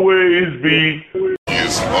always be. Get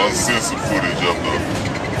some uncensored footage of the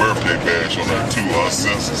birthday bash on that too.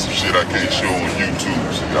 Uncensored some shit I can't show on YouTube,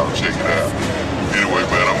 so y'all check it out. Anyway,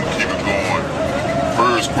 man, I'm gonna keep it going.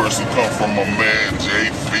 First question come from my man Jay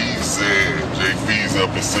Fees. Jay Fees up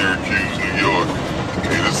in Syracuse, New York.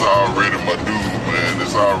 Hey, this already my dude, man.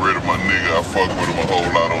 This already my nigga. I fuck with him a whole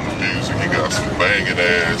lot on the music. He got some banging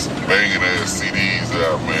ass CDs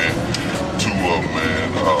out, man. Two of them, man.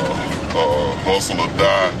 Hustle or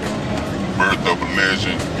Die, Birth of a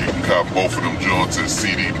Legend. You can cop both of them joints at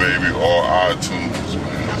CD Baby or iTunes,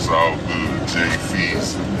 man. It's all good. Jay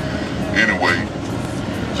Fees. Anyway,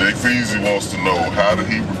 Jay Feezy wants to know, how did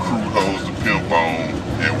he recruit hoes to pimp on,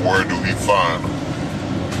 and where do he find them?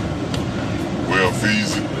 Well,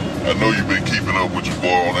 Feezy, I know you've been keeping up with your boy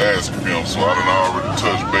on Ask Pimp, so I done already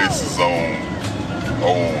touched bases on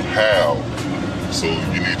how. So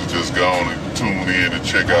you need to just go on and tune in and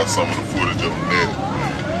check out some of the footage on the net.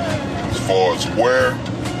 As far as where,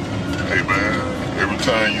 hey man, every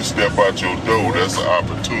time you step out your door, that's an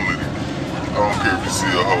opportunity. I don't care if you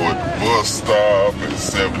see a hoe at the bus stop, at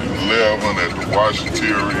 7-Eleven, at the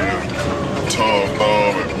Washington, Tom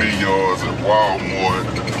Thumb, at Milliards, at Walmart,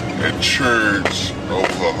 at church,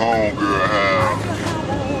 over her homegirl house,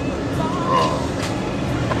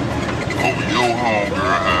 over your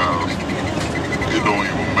homegirl house. It don't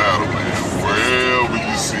even matter, man. Wherever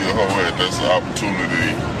you see a hoe at, that's an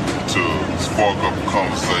opportunity to spark up a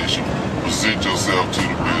conversation. Present yourself to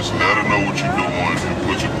the bitch. Let her know what you're doing and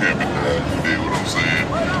put your pimping down. You dig what I'm saying?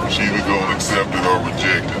 She either gonna accept it or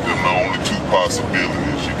reject it. Them the only two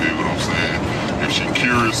possibilities. You dig what I'm saying? If she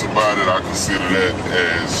curious about it, I consider that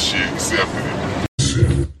as she accepted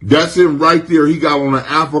it. That's him right there. He got on an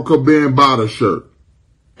Africa Bambaataa shirt.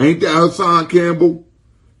 Ain't that Hassan Campbell?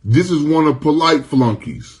 This is one of Polite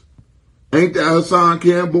flunkies. Ain't that Hassan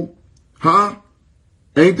Campbell? Huh?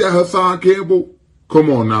 Ain't that Hassan Campbell? Come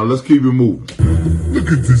on now, let's keep it moving. Look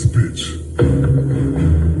at this bitch.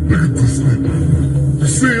 Look at this nigga. You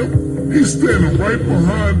see him? He's standing right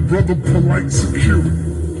behind Brother Polite Security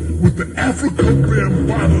with the Africa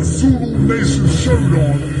Bambaataa Zulu Nation shirt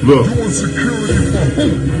on, doing security for who?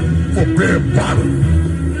 For Bambaataa.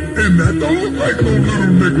 And that don't look like no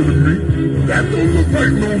little nigga to me. That don't look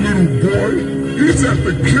like no little boy. He's at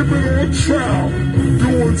the Kibbin on trial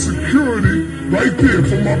doing security right there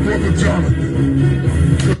for my brother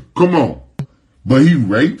Jonathan. Come on. But he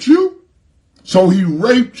raped you? So he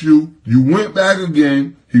raped you, you went back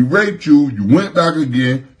again, he raped you, you went back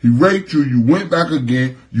again, he raped you, you went back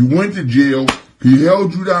again, you went to jail, he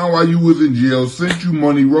held you down while you was in jail, sent you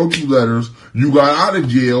money, wrote you letters, you got out of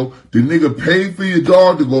jail, the nigga paid for your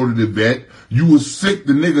dog to go to the vet, you was sick,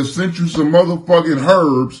 the nigga sent you some motherfucking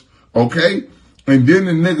herbs, okay? And then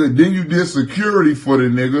then you did security for the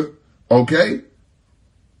nigga, okay?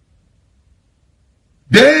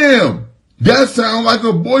 Damn! That sound like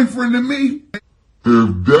a boyfriend to me.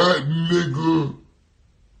 If that nigga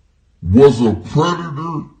was a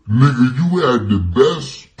predator, nigga, you had the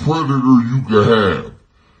best predator you could have.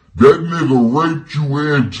 That nigga raped you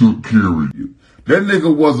and took care of you. That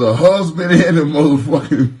nigga was a husband and a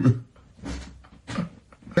motherfucking...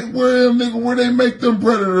 Where they make them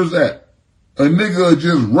predators at? A nigga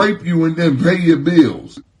just rape you and then pay your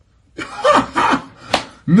bills.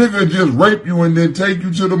 Nigga just rape you and then take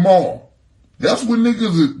you to the mall. That's what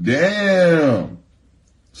niggas is. Damn.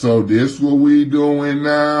 So this what we doing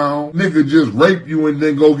now? Nigga just rape you and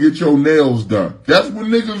then go get your nails done. That's what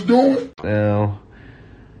niggas doing? Now,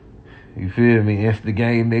 you feel me?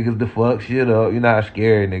 Instigate niggas to fuck shit up. You know how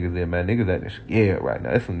scary niggas is, man. Niggas acting scared right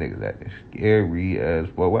now. There's some niggas acting scary as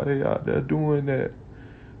boy. Why they out there doing that?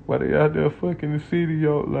 Why they out there fucking the city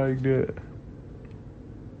out like that?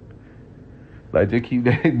 Like, just keep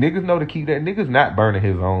that. Niggas know to keep that. Niggas not burning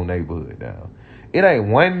his own neighborhood down. It ain't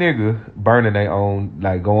one nigga burning their own,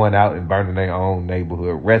 like going out and burning their own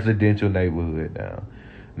neighborhood, residential neighborhood down.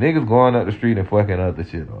 Niggas going up the street and fucking other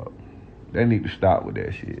shit up. They need to stop with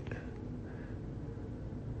that shit.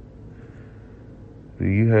 Do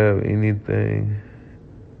you have anything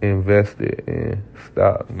invested in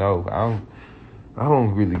stock? No, I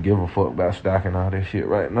don't really give a fuck about stock and all that shit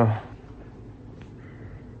right now.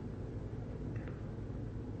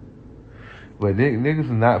 But niggas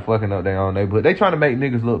is not fucking up their own neighborhood. They trying to make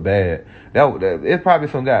niggas look bad. It's probably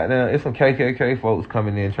some it's some KKK folks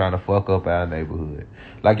coming in trying to fuck up our neighborhood.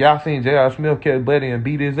 Like y'all seen J.R. Smith catch Buddy and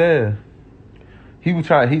beat his ass. He was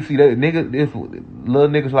trying. He see that nigga, this little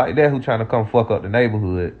niggas like that who trying to come fuck up the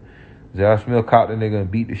neighborhood. J.R. Smith caught the nigga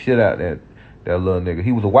and beat the shit out that little nigga.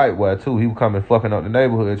 He was a white boy too. He was coming fucking up the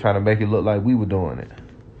neighborhood trying to make it look like we were doing it.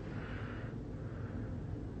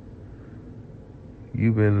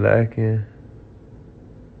 You been lacking.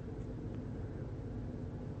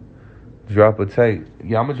 Drop a tape.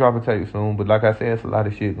 Yeah, I'm gonna drop a tape soon. But like I said, it's a lot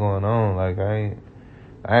of shit going on. Like I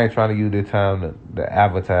ain't trying to use this time to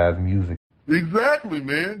advertise music. Exactly,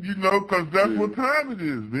 man. You know, because that's what time it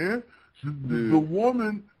is, man. The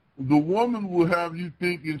woman will have you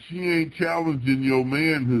thinking she ain't challenging your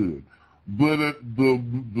manhood, but at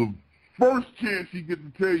the first chance she gets to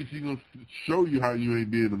tell you, she gonna show you how you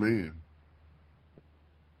ain't being a man.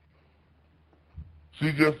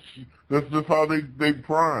 That's just how they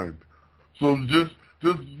primed. So just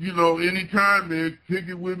you know, anytime, man, kick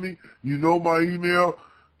it with me. You know my email.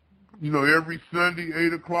 You know, every Sunday,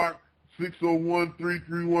 8 o'clock,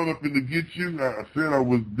 601-331 up in to get you. I said I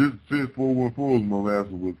was, this says 414 was my last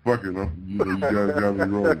one, but fuck it, you know, you guys got me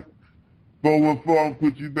rolling. 414, I'll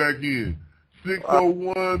put you back in.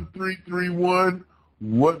 601-331.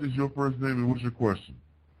 What is your first name and what's your question?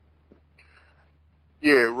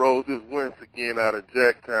 Yeah, Rose, it's Wentz again out of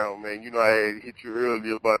Jacktown, man. You know, I had hit you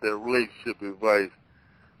earlier about that relationship advice.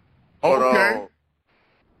 But, okay.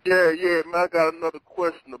 Yeah, man, I got another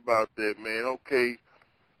question about that, man. Okay,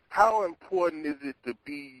 how important is it to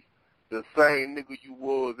be the same nigga you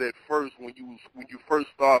was at first when you first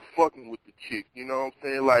started fucking with the chick? You know what I'm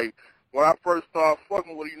saying? Like, when I first started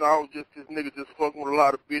fucking with her, you know, I was just this nigga just fucking with a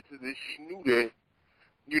lot of bitches, and she knew that.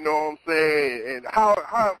 You know what I'm saying? And how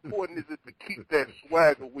important is it to keep that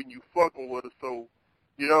swagger when you fucking with her? So,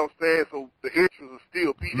 you know what I'm saying? So the interest will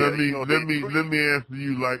still be there. Let me answer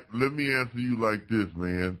you like this,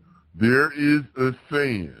 man. There is a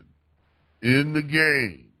saying in the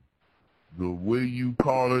game: the way you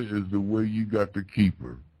call her is the way you got to keep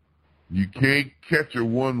her. You can't catch her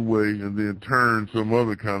one way and then turn some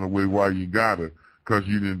other kind of way while you got her, because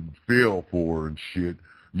you didn't fail for her and shit.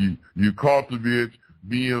 You caught the bitch.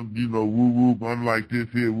 Being, you know, woo-woo, unlike this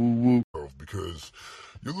here, woo-woo. Because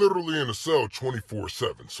you're literally in a cell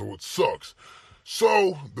 24/7, so it sucks.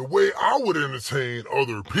 So the way I would entertain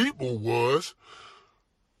other people was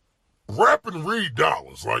rapping Reed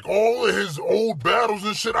Dollars. Like all of his old battles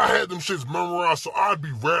and shit, I had them shits memorized, so I'd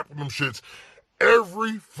be rapping them shits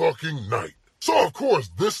every fucking night. So of course,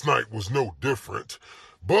 this night was no different.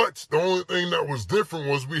 But the only thing that was different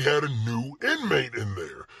was we had a new inmate in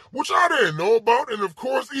there, which I didn't know about. And of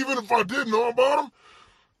course, even if I did know about him,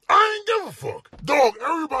 I ain't give a fuck. Dog,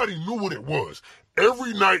 everybody knew what it was.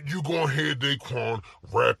 Every night you gonna hear Daquan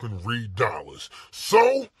rapping Reed Dollars.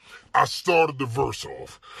 So I started the verse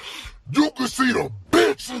off. You can see the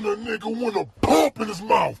bitch in a nigga with a pump in his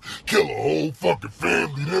mouth. Kill a whole fucking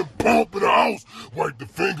family, then pump in the house. Wipe the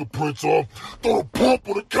fingerprints off. Throw the pump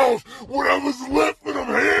on the couch. Whatever's left of them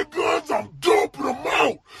handguns, I'm dumping them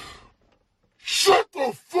out. Shut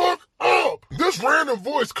the fuck up. This random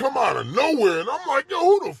voice come out of nowhere, and I'm like, yo,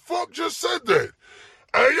 who the fuck just said that?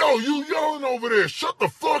 Hey, yo, you yelling over there. Shut the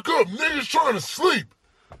fuck up. Niggas trying to sleep.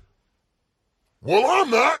 Well, I'm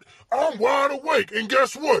not. I'm wide awake. And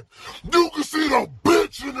guess what? You can see the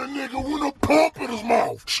bitch in the nigga with a pump in his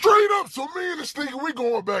mouth. Straight up. So me and this nigga, we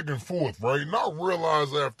going back and forth, right? And I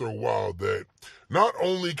realized after a while that not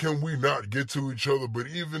only can we not get to each other, but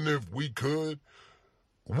even if we could,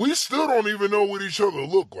 we still don't even know what each other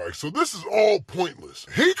look like. So this is all pointless.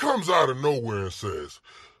 He comes out of nowhere and says,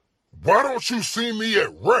 why don't you see me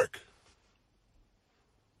at rec?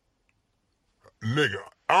 Nigga,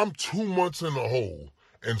 I'm 2 months in the hole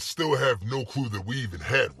and still have no clue that we even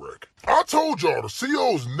had rec. I told y'all, the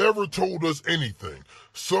COs never told us anything.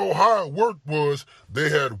 So how it worked was they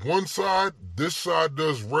had one side, this side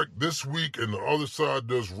does rec this week, and the other side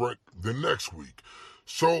does rec the next week.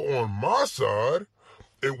 So on my side,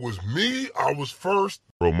 it was me, I was first.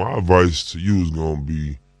 Bro, my advice to you is going to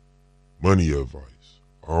be money advice.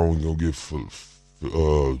 I don't gonna get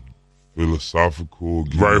philosophical.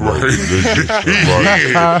 Right.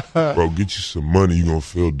 Bro, get you some money, you gonna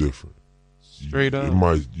feel different. Straight up.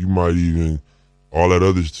 You might even, all that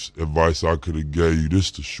other advice I could have gave you,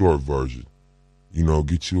 this the short version. You know,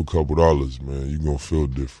 get you a couple dollars, man. You gonna feel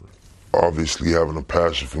different. Obviously, having a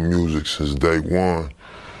passion for music since day one,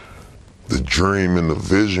 the dream and the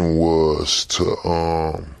vision was to,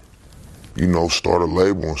 start a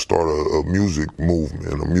label and start a music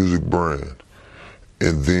movement, a music brand.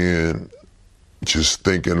 And then just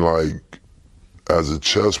thinking like, as a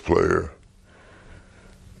chess player,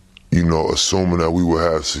 assuming that we would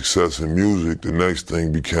have success in music, the next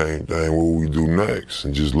thing became, dang, what will we do next?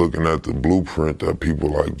 And just looking at the blueprint that people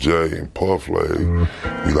like Jay and Puff laid,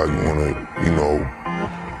 we like want to,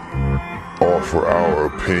 offer our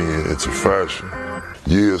opinion into fashion.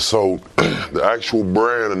 Yeah, so the actual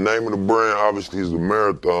brand, the name of the brand obviously is the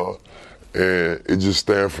Marathon, and it just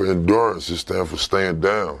stands for endurance. It stands for staying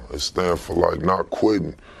down. It stands for like not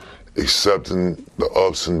quitting, accepting the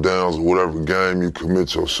ups and downs of whatever game you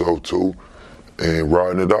commit yourself to and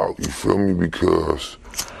riding it out, you feel me? Because,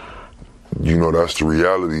 that's the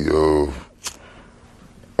reality of,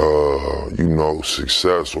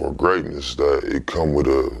 success or greatness, that it come with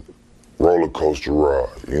a roller coaster ride,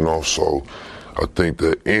 So I think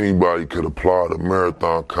that anybody could apply the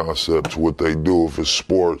Marathon concept to what they do, if it's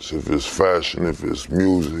sports, if it's fashion, if it's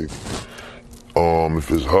music,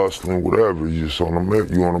 if it's hustling, whatever. You on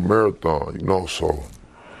a marathon, So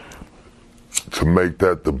to make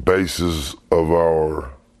that the basis of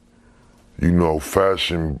our,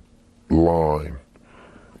 fashion line,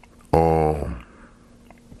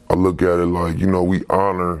 I look at it like, we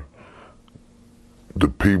honor the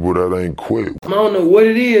people that ain't quit. I don't know what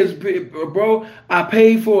it is, bro. I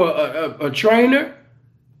paid for a trainer.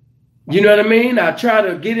 You know what I mean? I try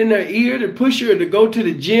to get in her ear to push her to go to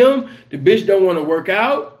the gym. The bitch don't want to work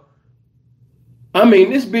out. I mean,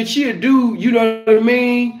 this bitch, she'll do, you know what I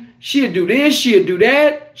mean? She'll do this, she'll do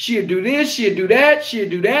that, she'll do this, she'll do that, she'll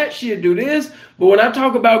do that, she'll do this. But when I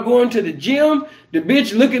talk about going to the gym, the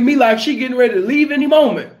bitch look at me like she getting ready to leave any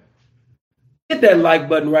moment. Hit that like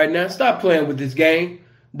button right now. Stop playing with this game.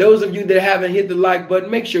 Those of you that haven't hit the like button,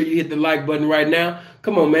 make sure you hit the like button right now.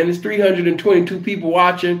 Come on, man. There's 322 people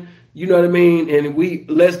watching. You know what I mean? And we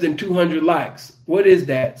less than 200 likes. What is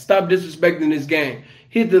that? Stop disrespecting this game.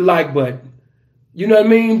 Hit the like button. You know what I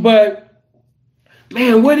mean? But,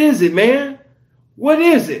 man, what is it, man? What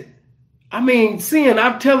is it? I mean,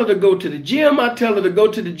 I tell her to go to the gym. I tell her to go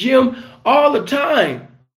to the gym all the time.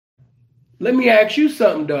 Let me ask you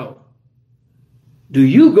something, though. Do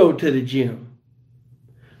you go to the gym?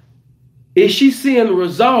 Is she seeing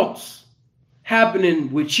results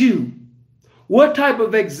happening with you? What type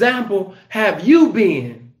of example have you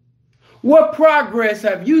been? What progress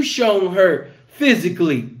have you shown her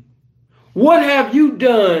physically? What have you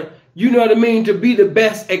done, you know what I mean, to be the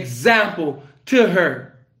best example to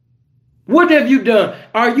her? What have you done?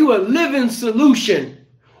 Are you a living solution?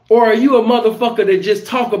 Or are you a motherfucker that just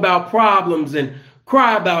talk about problems and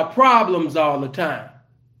cry about problems all the time?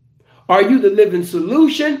 Are you the living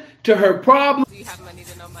solution to her problem? Do you have money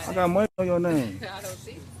to know my name? I got money on your name. I don't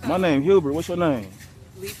think so. My name Hilbert. What's your name?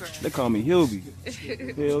 Lieber. They call me Hilby.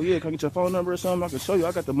 Hell yeah. Can I get your phone number or something? I can show you.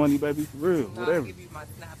 I got the money, baby, for real. No, whatever. I'll give you my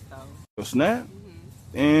snap, though. Your snap?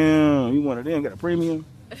 Mm-hmm. Damn. You one of them. Got a premium?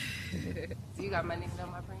 Do you got money to know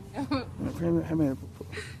my premium? Premium? Hey, man,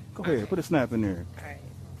 go ahead. Put a snap in there. All right.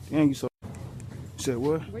 Damn, you so... You said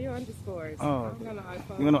what? Where your underscores? Oh, I don't got no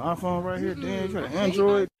iPhone. You got an iPhone right here? Damn, you got an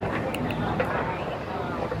Android?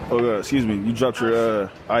 Oh, excuse me. You dropped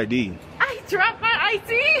your ID. I dropped my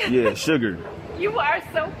ID? Yeah, Sugar. You are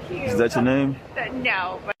so cute. Is that your name?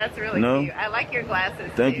 No, but that's really cute. I like your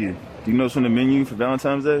glasses. Thank you. Do you know what's on the menu for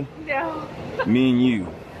Valentine's Day? No. Me and you.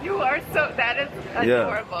 You are that is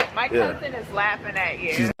adorable. My cousin is laughing at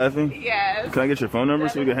you. She's laughing? Yes. Can I get your phone number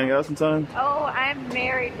so we can hang out sometime? Oh, I'm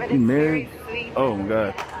married, but You it's married? very sweet. Oh, my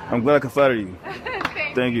God. I'm glad I could flatter you.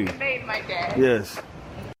 Thank you. You made my day. Yes.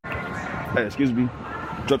 Hey, excuse me.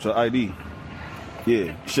 Dropped your ID.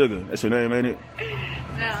 Yeah, Sugar. That's your name, ain't it?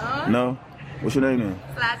 No. No? What's your name then?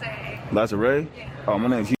 Lazare. Lazare? Yeah. Oh, my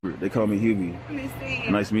name's Hubert. They call me Hubie.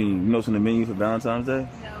 Nice meeting you. You know what's on the menu for Valentine's Day?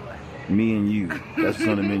 No. Me and you. That's what's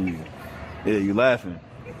on the menu. Yeah, you laughing.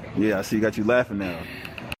 Yeah, I see you got you laughing now.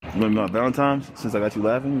 You want to be my Valentine's? Since I got you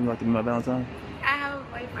laughing, you like to be my Valentine? I have a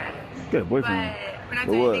boyfriend. You got a boyfriend? But we're not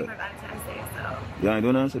doing anything for Valentine's Day, so. Y'all ain't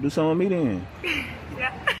doing nothing? So do something with me then.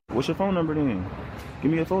 Yeah. What's your phone number then?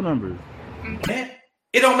 Give me your phone number. Man,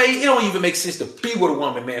 it don't even make sense to be with a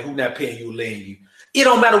woman, man, who not paying you or laying you. It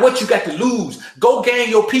don't matter what you got to lose. Go gain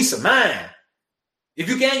your peace of mind. If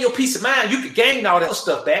you gain your peace of mind, you could gain all that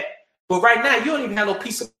stuff back. But right now, you don't even have no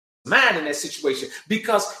peace of mind in that situation,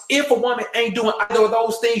 because if a woman ain't doing either of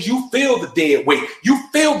those things, you feel the dead weight. You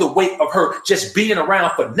feel the weight of her just being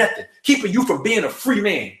around for nothing, keeping you from being a free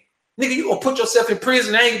man. Nigga, you gonna put yourself in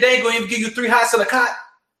prison, they ain't gonna even give you 3 hots and a cot.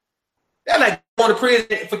 They're like going to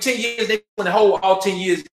prison for 10 years, they want to hold all 10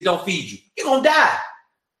 years, they don't feed you. You're gonna die.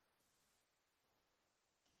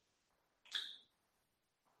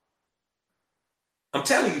 I'm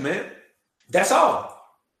telling you, man. That's all.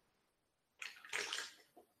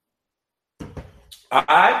 All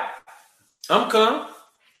right. I'm coming.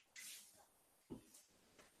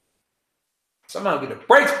 Somebody get the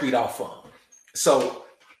brakes beat off of them. So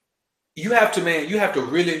you have to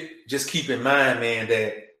really just keep in mind, man,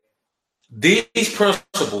 that these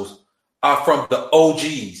principles are from the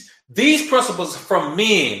OGs. These principles are from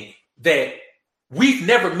men that we've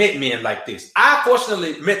never met men like this. I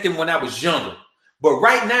fortunately met them when I was younger. But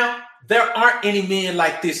right now, there aren't any men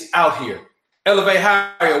like this out here. Elevate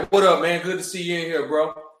Higher, what up, man? Good to see you in here,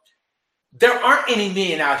 bro. There aren't any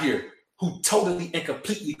men out here who totally and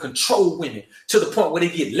completely control women to the point where they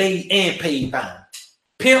get laid and paid by them.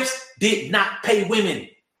 Pimps did not pay women.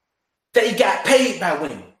 They got paid by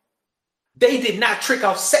women. They did not trick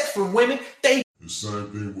off sex from women. The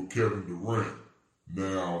same thing with Kevin Durant.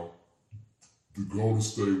 Now, the Golden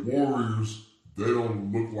State Warriors, they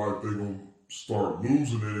don't look like they're going to start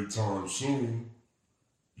losing anytime soon,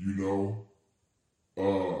 you know.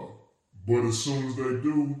 But as soon as they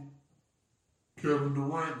do, Kevin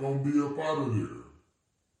Durant gonna be up out of there.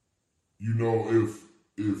 You know,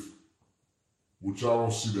 if which I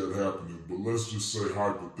don't see that happening, but let's just say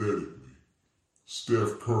hypothetically,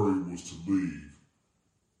 Steph Curry was to leave,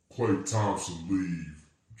 Klay Thompson leave,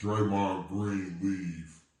 Draymond Green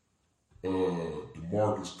leave,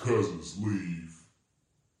 DeMarcus Cousins leave.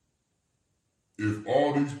 If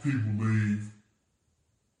all these people leave,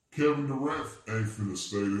 Kevin Durant ain't finna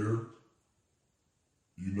stay there.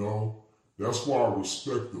 You know? That's why I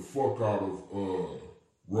respect the fuck out of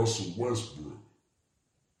Russell Westbrook.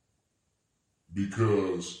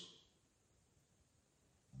 Because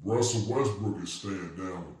Russell Westbrook is staying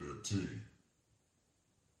down with that team.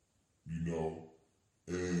 You know?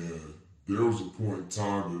 And there was a point in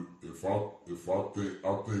time that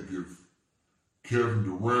I think if Kevin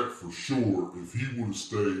Durant for sure, if he would have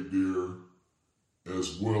stayed there,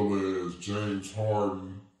 as well as James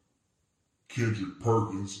Harden, Kendrick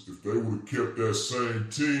Perkins, if they would have kept that same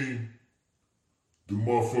team, the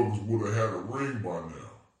motherfuckers would have had a ring by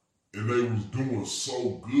now. And they was doing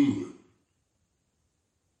so good.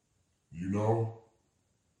 You know?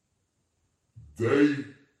 They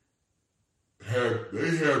had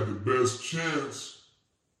the best chance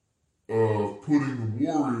of putting the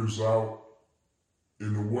Warriors out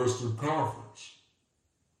in the Western Conference.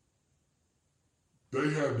 They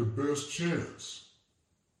had the best chance.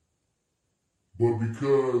 But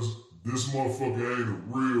because this motherfucker ain't a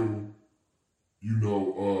real, you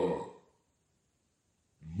know,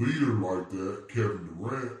 leader like that, Kevin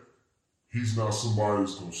Durant, he's not somebody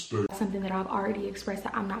that's gonna stay. Something that I've already expressed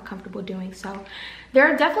that I'm not comfortable doing. So there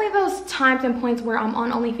are definitely those times and points where I'm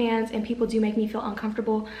on OnlyFans and people do make me feel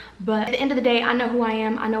uncomfortable. But at the end of the day, I know who I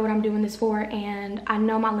am. I know what I'm doing this for, and I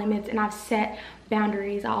know my limits, and I've set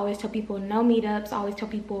boundaries. I always tell people no meetups. I always tell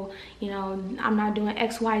people, you know, I'm not doing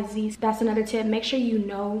X, Y, Z. That's another tip. Make sure you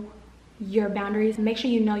know your boundaries. Make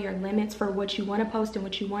sure you know your limits for what you want to post and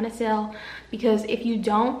what you want to sell, because if you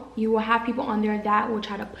don't, you will have people on there that will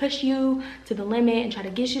try to push you to the limit and try to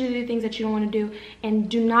get you to do things that you don't want to do. And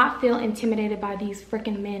do not feel intimidated by these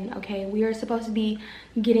freaking men, okay? We are supposed to be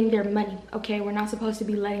getting their money, okay? We're not supposed to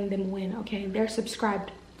be letting them win, okay? They're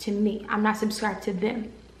subscribed to me. I'm not subscribed to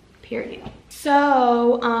them. Period.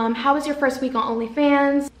 So, how was your first week on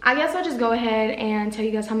OnlyFans? I guess I'll just go ahead and tell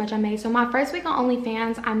you guys how much I made. So my first week on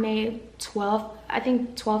OnlyFans, I made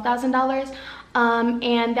 $12,000.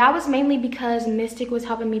 And that was mainly because Mystic was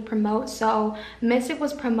helping me promote. So Mystic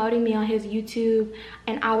was promoting me on his YouTube,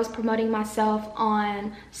 and I was promoting myself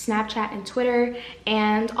on Snapchat and Twitter.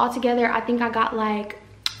 And altogether, I think I got like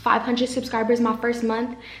 500 subscribers my first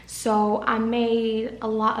month. So I made a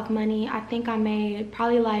lot of money. I think I made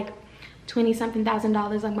probably like $20-something thousand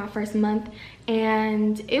like my first month,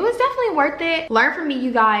 and it was definitely worth it. Learn from me,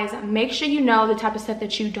 you guys. Make sure you know the type of stuff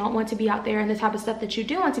that you don't want to be out there and the type of stuff that you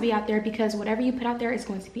do want to be out there, because whatever you put out there is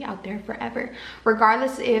going to be out there forever.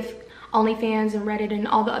 Regardless if OnlyFans and Reddit and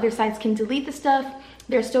all the other sites can delete the stuff,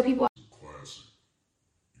 there's still people. Classic.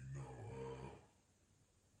 You know,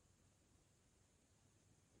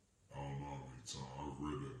 I don't know how many times I've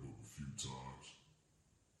read that book a few times,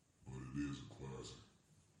 but it is a classic.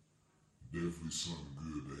 Definitely be something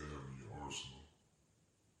good to have in your arsenal.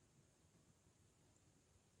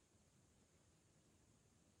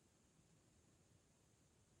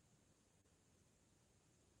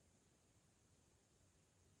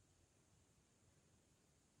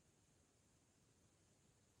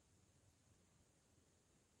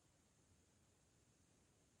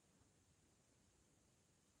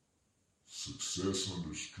 Success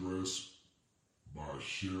Under Stress by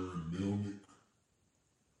Sharon Milnick.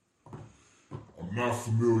 I'm not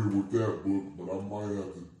familiar with that book, but I might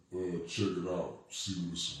have to check it out, see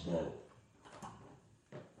what it's about.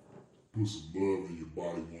 Put some love in your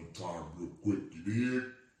body one time real quick, you dig?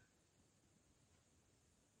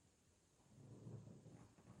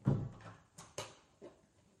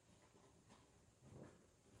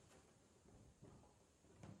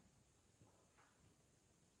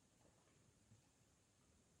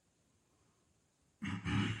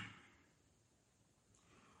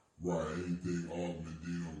 Right, anything Og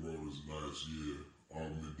Mandino wrote is nice, yeah.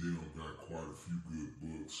 Og Mandino got quite a few good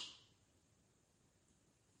books.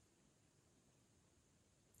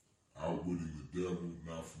 Outwitting the Devil,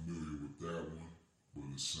 not familiar with that one, but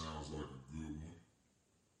it sounds like a good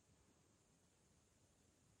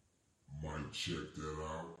one. Might check that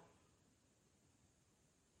out.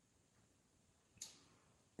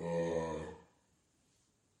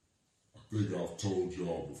 I think I've told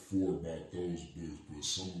y'all before about those books, but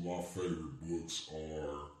some of my favorite books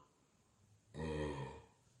are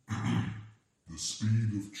The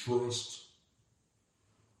Speed of Trust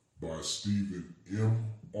by Stephen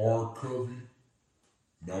M.R. Covey,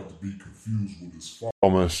 not to be confused with his father.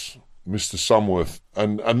 Thomas, Mr. Samworth,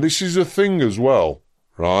 and this is a thing as well,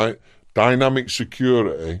 right? Dynamic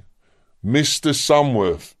security. Mr.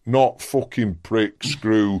 Samworth, not fucking prick,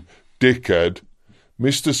 screw, dickhead.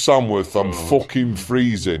 Mr. Samworth, I'm fucking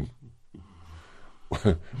freezing.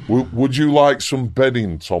 Would you like some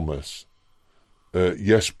bedding, Thomas?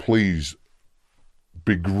 Yes, please.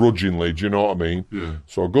 Begrudgingly, do you know what I mean? Yeah.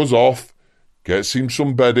 So goes off, gets him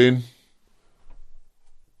some bedding.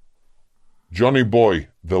 Johnny Boy,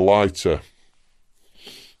 the lighter.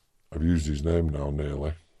 I've used his name now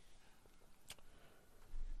nearly.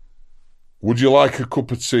 Would you like a cup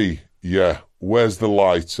of tea? Yeah. Where's the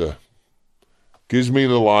lighter? Gives me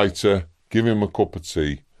the lighter, give him a cup of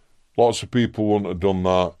tea. Lots of people wouldn't have done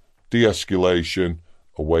that. De-escalation,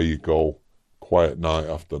 away you go. Quiet night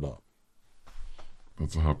after that.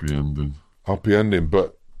 That's a happy ending. Happy ending,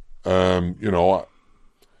 but, you know,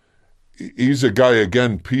 he's a guy,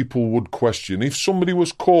 again, people would question. If somebody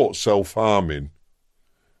was caught self-harming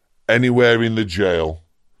anywhere in the jail,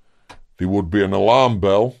 there would be an alarm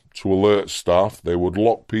bell to alert staff. They would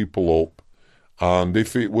lock people up. And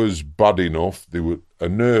if it was bad enough, a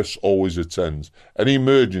nurse always attends. Any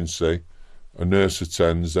emergency, a nurse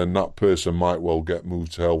attends, then that person might well get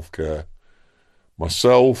moved to healthcare.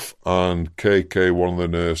 Myself and KK, one of the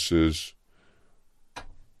nurses,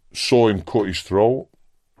 saw him cut his throat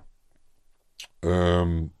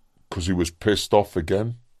because he was pissed off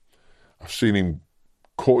again. I've seen him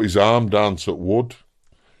cut his arm down to wood,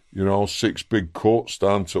 6 big cuts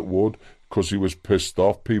down to wood because he was pissed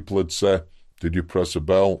off. People would say, did you press a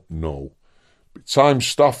bell? No. By the time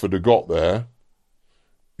Stafford had got there,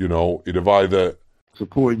 it'd have either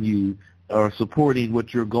supporting you or supporting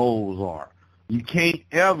what your goals are. You can't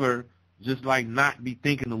ever just not be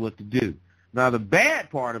thinking of what to do. Now the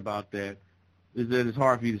bad part about that is that it's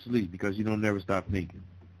hard for you to sleep because you don't never stop thinking.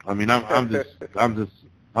 I mean, I'm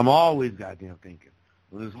always goddamn thinking.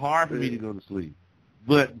 Well, it's hard for me to go to sleep.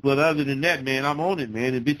 But other than that, man, I'm on it,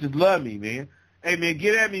 man. And bitches love me, man. Hey, man,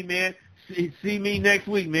 get at me, man. See me next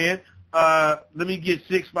week, man. Let me get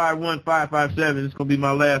 651-557. It's gonna be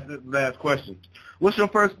my last question. What's your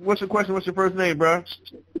question? What's your first name, bro? It's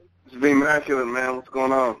Immaculate, man. What's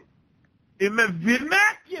going on?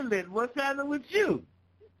 Immaculate. What's happening with you?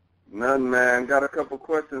 Nothing, man. Got a couple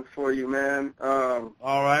questions for you, man. All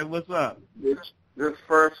right. What's up? This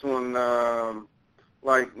first one,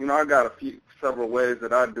 I got several ways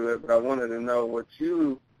that I do it, but I wanted to know what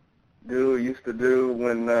you used to do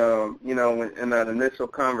when in that initial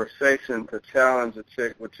conversation to challenge a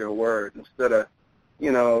chick with your words instead of,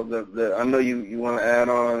 I know you want to add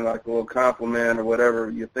on like a little compliment or whatever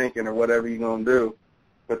you're thinking or whatever you're going to do.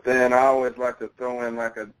 But then I always like to throw in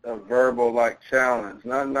like a verbal challenge,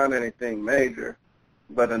 not anything major,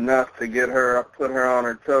 but enough to get her, put her on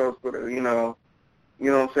her toes, put her, you know what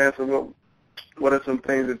I'm saying? So what are some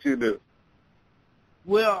things that you do?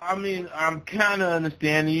 Well, I mean, I'm kind of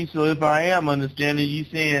understanding you. So if I am understanding you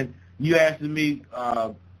asking me,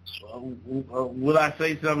 will I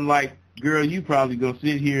say something like, girl, you probably gonna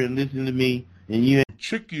sit here and listen to me, and you ain't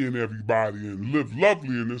Chicky and everybody and live lovely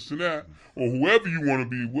and this and that, or whoever you want to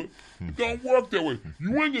be with. It don't work that way.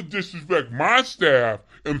 You ain't gonna disrespect my staff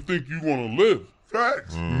and think you want to live.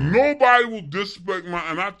 Facts. Nobody will disrespect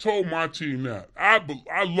and I told my team that.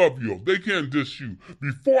 I love you. They can't diss you.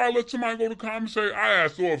 Before I let somebody go to commissary, I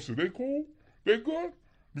ask the officer, they cool? They good?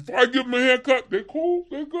 Before I give them a haircut, they cool?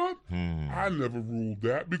 They good? I never ruled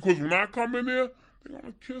that because when I come in there, they're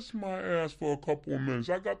going to kiss my ass for a couple of minutes.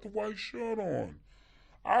 I got the white shirt on.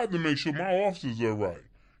 I have to make sure my officers are right.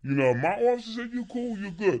 You know, if my officers say you cool,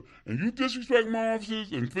 you good. And you disrespect my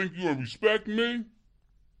officers and think you'll respect me?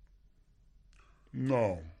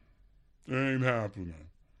 No. It ain't happening.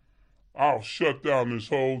 I'll shut down this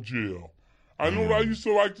whole jail. I know what I used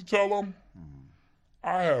to like to tell them?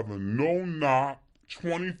 I have a no-knock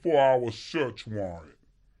 24-hour search warrant.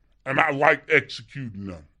 And I like executing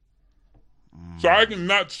them. So I can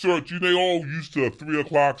not search you. They all used to a 3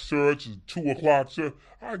 o'clock search, a 2 o'clock search.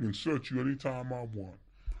 I can search you anytime I want.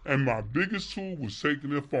 And my biggest tool was taking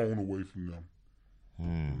their phone away from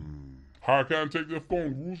them. How can I take their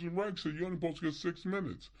phone? Rules and regs say you're only supposed to get 6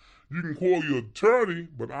 minutes. You can call your attorney,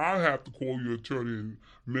 but I have to call your attorney and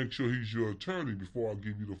make sure he's your attorney before I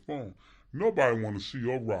give you the phone. Nobody want to see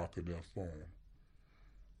your rock in that phone.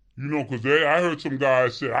 You know, because I heard some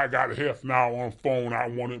guys say, I got a half an hour on the phone, I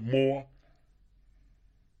wanted more.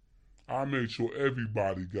 I made sure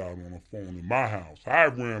everybody got on the phone in my house. I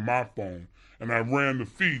ran my phone, and I ran the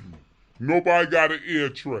feeding. Nobody got an air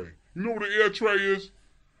tray. You know what an air tray is?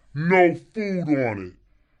 No food on it.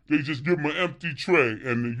 They just give them an empty tray,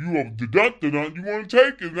 and you want to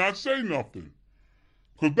take it and not say nothing.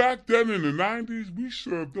 Because back then in the 90s, we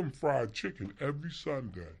served them fried chicken every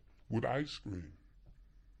Sunday with ice cream.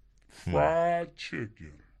 Fried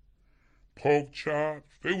chicken. Pork chops.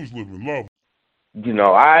 They was living love. You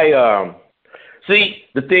know, see,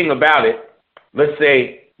 the thing about it, let's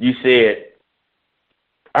say you said,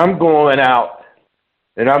 I'm going out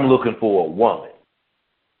and I'm looking for a woman.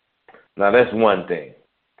 Now, that's one thing.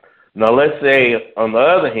 Now, let's say, on the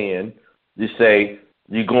other hand, you say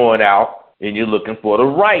you're going out and you're looking for the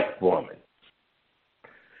right woman.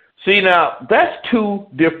 See, now, that's two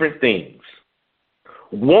different things.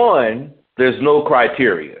 One, there's no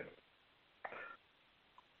criteria.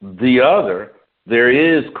 The other, there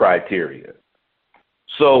is criteria.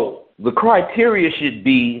 So the criteria should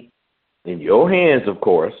be in your hands, of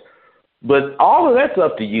course, but all of that's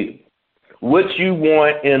up to you. What you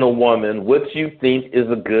want in a woman, what you think is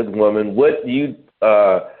a good woman, what you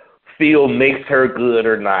feel makes her good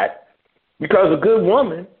or not. Because a good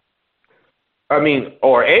woman,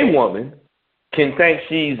 or a woman, can think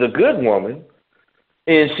she's a good woman,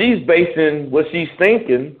 and she's basing what she's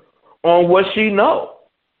thinking on what she knows.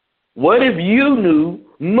 What if you knew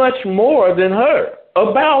much more than her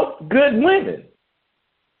about good women?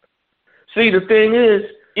 See, the thing is,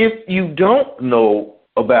 if you don't know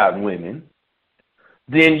about women,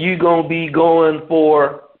 then you're going to be going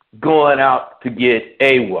out to get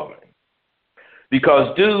a woman.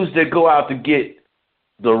 Because dudes that go out to get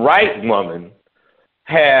the right woman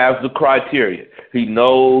have the criteria. He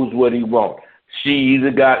knows what he wants. She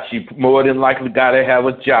more than likely got to have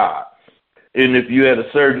a job. And if you're at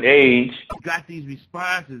a certain age, got these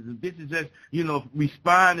responses, and bitches just,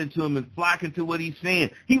 responding to him and flocking to what he's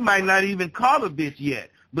saying. He might not even call a bitch yet,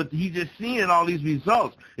 but he's just seeing all these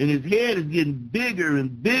results, and his head is getting bigger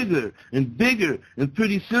and bigger and bigger, and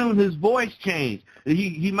pretty soon his voice changed.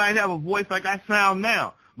 He might have a voice like I sound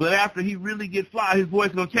now, but after he really gets fly, his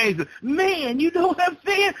voice gonna change. Man, you know what I'm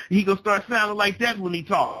saying? He gonna start sounding like that when he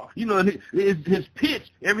talks. His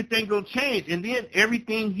pitch, everything gonna change, and then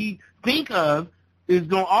everything he think of is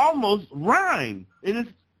gonna almost rhyme, and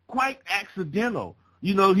it's quite accidental.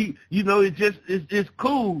 It's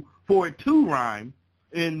cool for it to rhyme,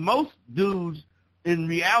 and most dudes in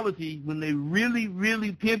reality, when they really,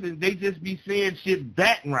 really pimping, they just be saying shit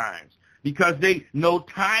that rhymes because they know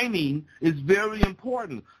timing is very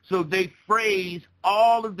important. So they phrase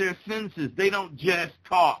all of their sentences. They don't just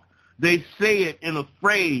talk. They say it in a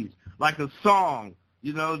phrase, like a song.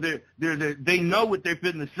 They know what they're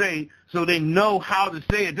fitting to say, so they know how to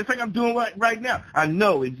say it. Just like I'm doing right now. I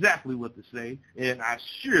know exactly what to say, and I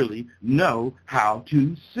surely know how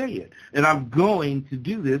to say it. And I'm going to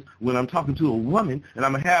do this when I'm talking to a woman, and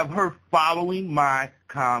I'm going to have her following my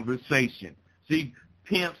conversation. See,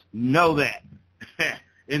 pimps know that.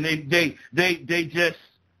 And they just,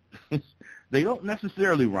 they don't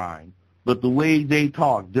necessarily rhyme, but the way they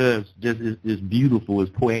talk is beautiful, is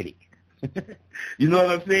poetic. You know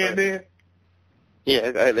what I'm saying, man?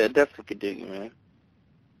 Yeah, I definitely could dig you, man.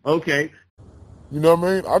 Okay. You know what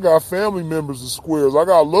I mean? I got family members of squares. I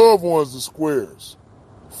got loved ones of squares.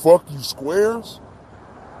 Fuck you squares?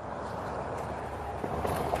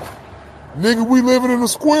 Nigga, we living in a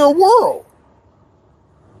square world.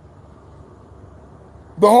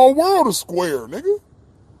 The whole world is square, nigga.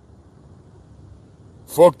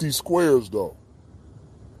 Fuck these squares, though.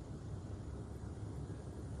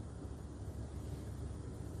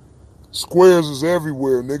 Squares is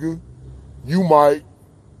everywhere, nigga. You might.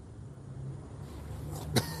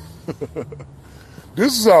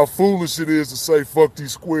 This is how foolish it is to say fuck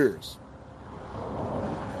these squares.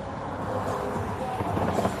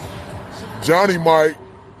 Johnny might.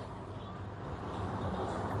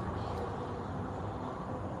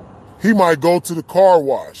 He might go to the car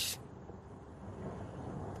wash.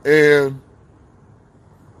 And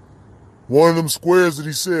one of them squares that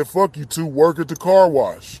he said fuck you to work at the car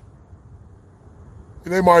wash.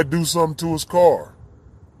 And they might do something to his car.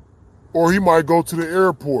 Or he might go to the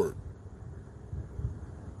airport.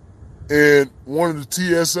 And one of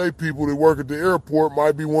the TSA people that work at the airport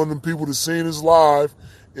might be one of them people that seen us live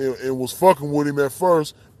and was fucking with him at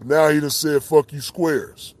first, but now he done said fuck you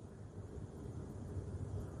squares.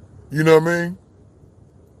 You know what I mean?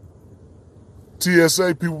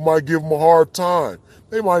 TSA people might give him a hard time.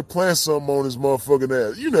 They might plant something on his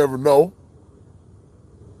motherfucking ass. You never know.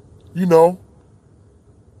 You know.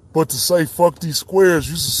 But to say fuck these squares,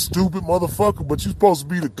 you's a stupid motherfucker, but you supposed to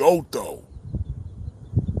be the GOAT though.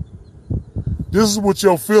 This is what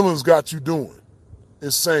your feelings got you doing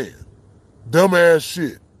and saying. Dumbass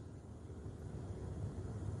shit.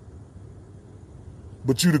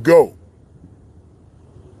 But you the GOAT.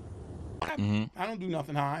 I don't do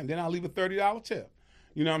nothing high, and then I leave a $30 tip.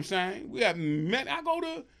 You know what I'm saying? We have met.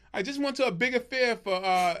 I just went to a big affair for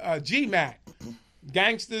GMAC.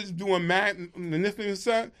 Gangsters doing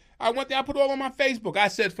magnificent. I went there, I put all on my Facebook. I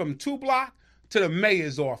said from 2 block to the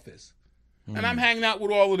mayor's office. And I'm hanging out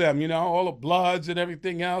with all of them, you know, all the Bloods and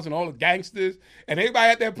everything else and all the gangsters. And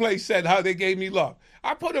everybody at that place said how they gave me love.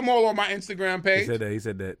 I put them all on my Instagram page. He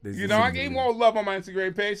said that. You know, I gave them all love on my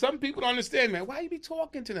Instagram page. Some people don't understand, man. Why you be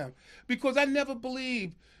talking to them? Because I never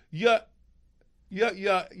believed your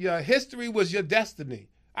history was your destiny.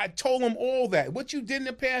 I told them all that. What you did in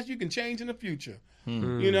the past, you can change in the future.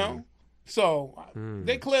 You know? So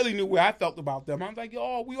they clearly knew where I felt about them. I was like,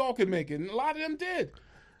 oh, we all can make it. And a lot of them did.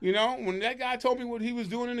 You know, when that guy told me what he was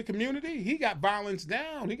doing in the community, he got violence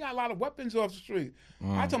down. He got a lot of weapons off the street.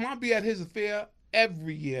 I told him I'll be at his affair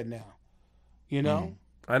every year now. You know?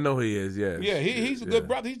 I know he is, yeah. Yeah, he's a good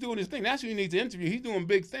brother. He's doing his thing. That's who you need to interview. He's doing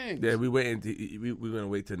big things. Yeah, we're going to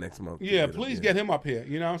wait till next month. Yeah, please get him up here.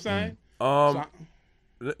 You know what I'm saying?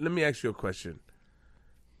 Let me ask you a question.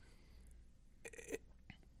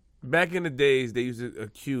 Back in the days, they used to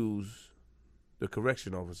accuse the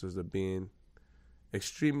correction officers of being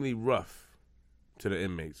extremely rough to the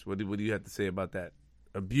inmates. What do you have to say about that?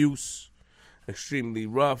 Abuse, extremely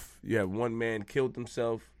rough. You have one man killed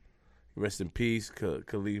himself. Rest in peace,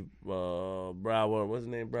 Khalif Brower. What's his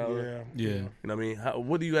name, Brower? Yeah. You know what I mean?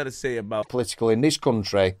 What do you got to say about political in this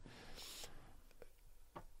country?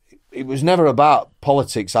 It was never about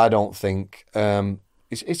politics, I don't think.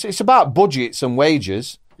 It's about budgets and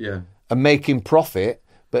wages, and making profit.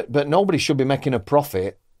 But nobody should be making a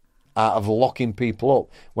profit out of locking people up.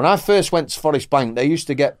 When I first went to Forest Bank, they used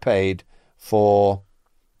to get paid for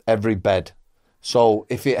every bed. So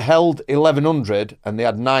if it held 1,100 and they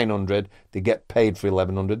had 900, they get paid for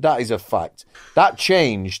 1,100. That is a fact. That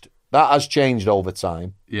changed. That has changed over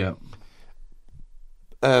time. Yeah.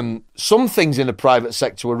 Some things in the private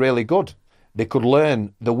sector were really good. They could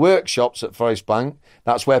learn. The workshops at Forest Bank,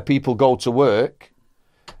 that's where people go to work.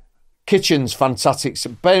 Kitchens, fantastic.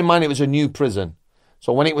 Bear in mind, it was a new prison.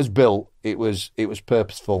 So when it was built, it was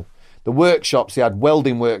purposeful. The workshops, they had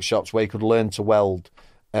welding workshops where you could learn to weld.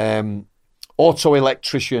 Auto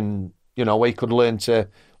electrician, you know, where you could learn to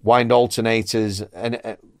wind alternators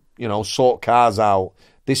and, you know, sort cars out,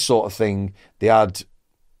 this sort of thing. They had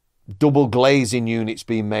double glazing units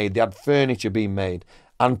being made. They had furniture being made.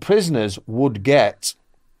 And prisoners would get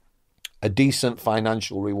a decent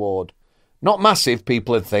financial reward. Not massive,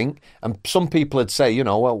 people would think. And some people would say, you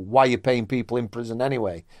know, well, why are you paying people in prison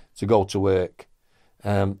anyway to go to work?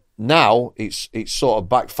 Now it's sort of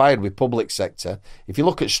backfired with public sector. If you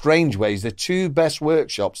look at Strangeways, the two best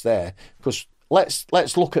workshops there, because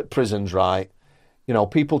let's look at prisons, right? You know,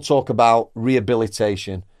 people talk about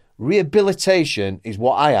rehabilitation. Rehabilitation is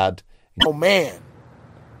what I had. Oh, man.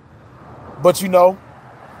 But, you know,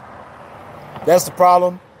 that's the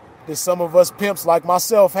problem that some of us pimps like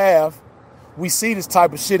myself have. We see this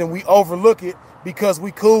type of shit and we overlook it because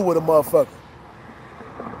we cool with a motherfucker.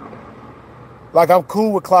 Like, I'm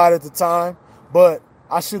cool with Clyde at the time, but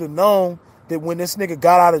I should have known that when this nigga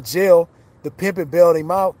got out of jail, the pimpin' bailed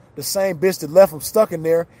him out. The same bitch that left him stuck in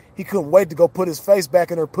there, he couldn't wait to go put his face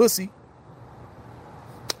back in her pussy.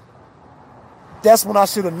 That's when I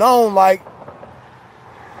should have known, like,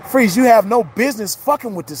 Freeze, you have no business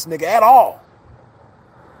fucking with this nigga at all.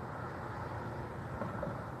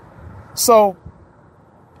 So,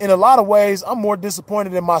 in a lot of ways, I'm more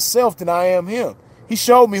disappointed in myself than I am him. He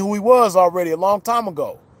showed me who he was already a long time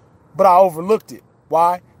ago, but I overlooked it.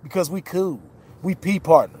 Why? Because we cool. We P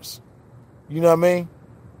partners. You know what I mean?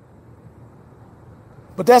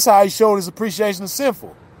 But that's how he showed his appreciation of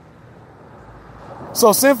Sinful.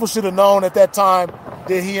 So Sinful should have known at that time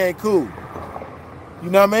that he ain't cool. You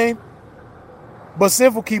know what I mean? But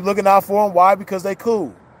Sinful keep looking out for him. Why? Because they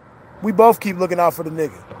cool. We both keep looking out for the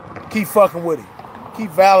nigga. Keep fucking with him.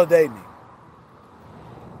 Keep validating him.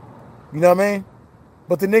 You know what I mean?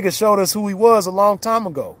 But the nigga showed us who he was a long time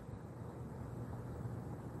ago.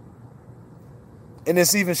 And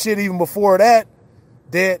it's even shit even before that,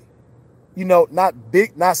 you know,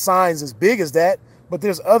 not signs as big as that, but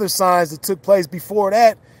there's other signs that took place before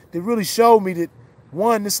that really showed me that,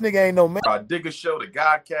 one, this nigga ain't no man. Digger Show, the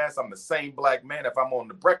Godcast, I'm the same black man. If I'm on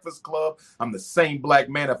the Breakfast Club, I'm the same black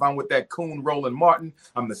man. If I'm with that coon Roland Martin,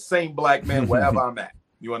 I'm the same black man wherever I'm at.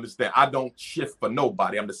 You understand? I don't shift for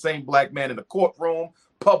nobody. I'm the same black man in the courtroom,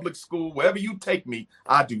 public school, wherever you take me.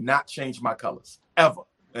 I do not change my colors, ever,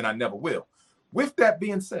 and I never will. With that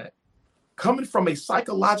being said, coming from a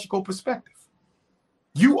psychological perspective,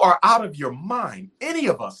 you are out of your mind. Any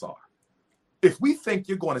of us are. If we think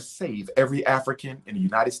you're going to save every African in the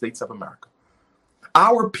United States of America,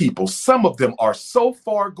 our people, some of them are so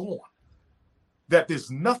far gone that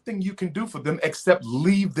there's nothing you can do for them except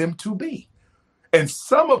leave them to be. And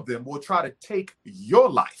some of them will try to take your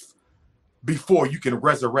life before you can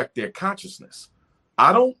resurrect their consciousness.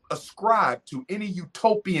 I don't ascribe to any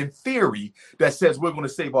utopian theory that says we're going to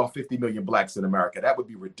save all 50 million blacks in America. That would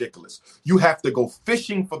be ridiculous. You have to go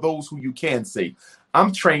fishing for those who you can save.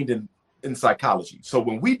 I'm trained in psychology. So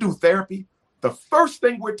when we do therapy, the first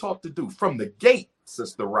thing we're taught to do from the gate,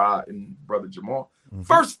 Sister Ra and Brother Jamal,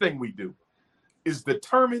 first thing we do is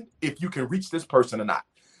determine if you can reach this person or not.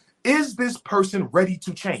 Is this person ready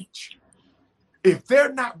to change? If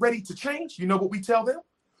they're not ready to change, you know what we tell them?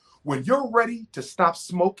 When you're ready to stop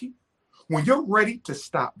smoking, when you're ready to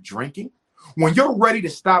stop drinking, when you're ready to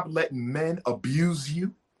stop letting men abuse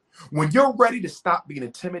you, when you're ready to stop being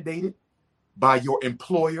intimidated by your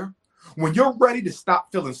employer, when you're ready to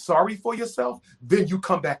stop feeling sorry for yourself, then you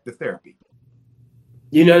come back to therapy.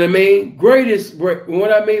 You know what I mean?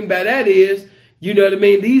 What I mean by that is, you know what I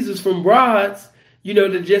mean? These is from broads, you know,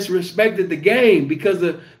 that just respected the game because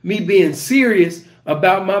of me being serious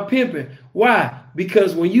about my pimping. Why?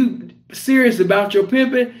 Because when you serious about your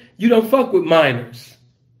pimping, you don't fuck with minors.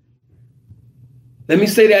 Let me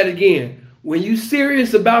say that again. When you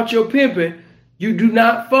serious about your pimping, you do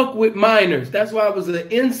not fuck with minors. That's why it was an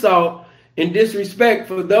insult and disrespect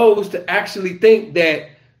for those to actually think that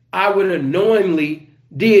I would unknowingly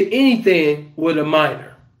did anything with a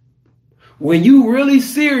minor. When you really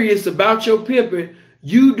serious about your pimping,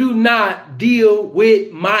 you do not deal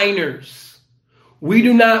with minors. We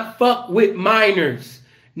do not fuck with minors.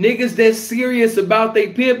 Niggas that's serious about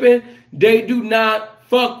they pimping, they do not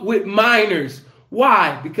fuck with minors.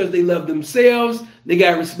 Why? Because they love themselves. They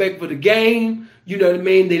got respect for the game. You know what I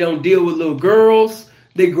mean? They don't deal with little girls.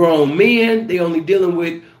 They grown men. They only dealing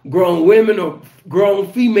with grown women or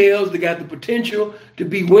grown females that got the potential to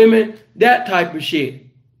be women. That type of shit.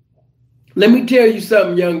 Let me tell you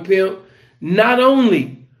something, young pimp. Not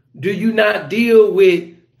only do you not deal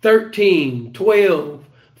with 13, 12,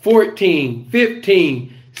 14,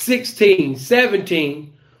 15, 16,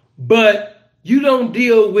 17, but you don't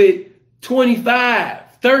deal with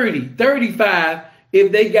 25, 30, 35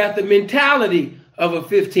 if they got the mentality of a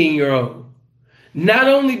 15-year-old. Not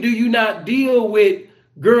only do you not deal with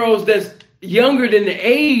girls that's younger than the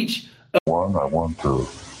age of... One, I want to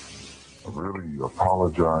really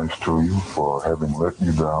apologize to you for having let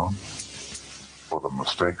you down, for the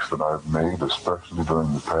mistakes that I've made, especially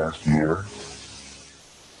during the past year.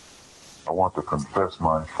 I want to confess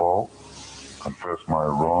my fault, confess my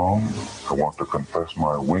wrong. I want to confess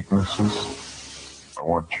my weaknesses. I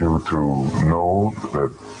want you to know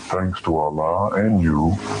that thanks to Allah and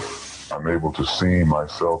you, I'm able to see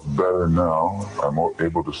myself better now. I'm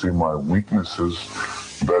able to see my weaknesses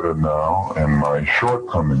better now and my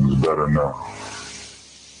shortcomings better now.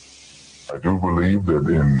 I do believe that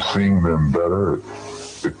in seeing them better,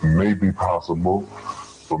 it may be possible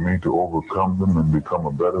for me to overcome them and become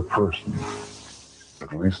a better person.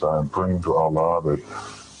 At least I am praying to Allah that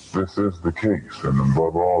this is the case, and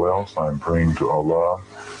above all else, I'm praying to Allah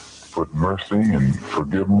to put mercy and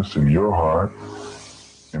forgiveness in your heart.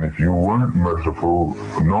 And if you weren't merciful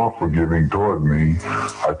nor forgiving toward me,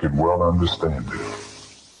 I could well understand it.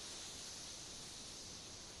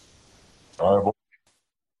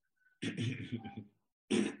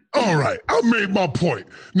 All right, I made my point.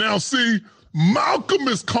 Now, see, Malcolm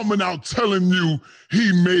is coming out telling you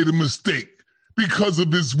he made a mistake because of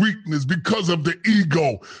his weakness, because of the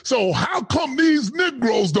ego. So how come these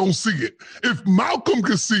Negroes don't see it? If Malcolm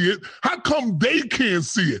can see it, how come they can't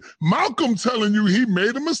see it? Malcolm telling you he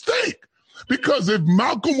made a mistake. Because if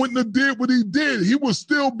Malcolm wouldn't have did what he did, he would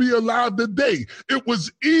still be alive today. It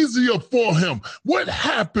was easier for him. What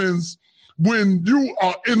happens when you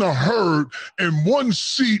are in a herd and one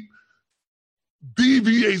sheep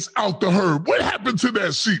deviates out the herd? What happened to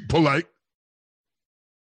that sheep, Polite?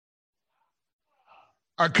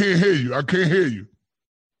 I can't hear you. I can't hear you.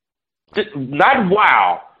 Not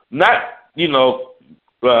wow. Not, what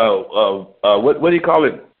do you call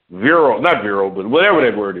it? Virile. Not virile, but whatever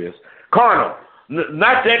that word is. Carnal.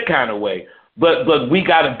 Not that kind of way. But we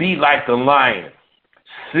got to be like the lion.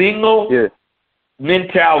 Single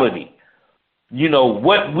mentality.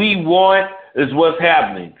 What we want is what's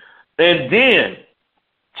happening. And then,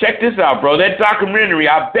 check this out, bro. That documentary,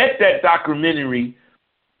 I bet that documentary,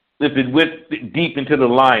 if it went deep into the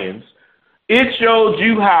lions, it showed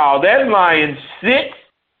you how that lion sits,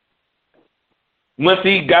 once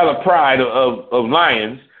he got a pride of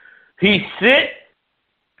lions, he sit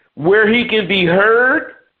where he can be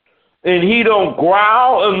heard, and he don't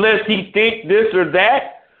growl unless he think this or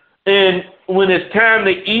that. And when it's time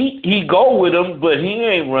to eat, he go with them, but he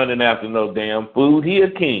ain't running after no damn food. He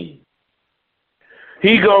a king.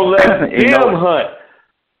 He gonna let him hunt.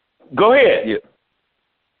 Go ahead. Yeah.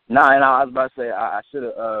 Nah, and I was about to say I should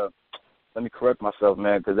have. Let me correct myself,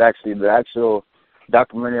 man, because actually the actual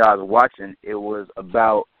documentary I was watching, it was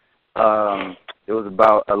about a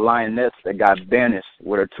lioness that got banished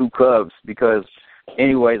with her 2 cubs because,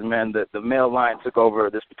 anyways, man, the male lion took over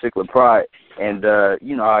this particular pride, and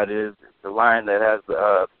you know how it is. The lion that has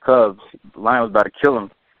the cubs, the lion was about to kill him.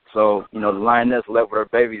 So, the lioness left with her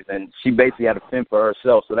babies, and she basically had to fend for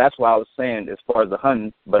herself. So that's why I was saying as far as the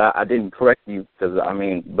hunting, but I didn't correct you because,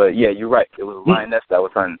 but yeah, you're right. It was a lioness that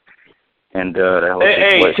was hunting. And that whole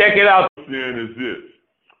hey, check it out. Saying is this.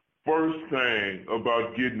 First thing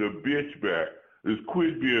about getting a bitch back is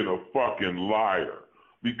quit being a fucking liar.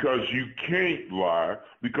 Because you can't lie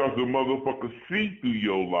because the motherfuckers see through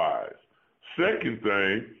your lies. Second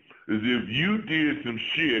thing is if you did some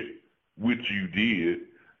shit, which you did,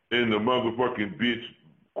 and the motherfucking bitch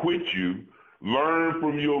quit you, learn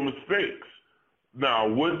from your mistakes. Now,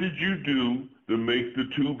 what did you do to make the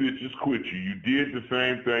 2 bitches quit you? You did the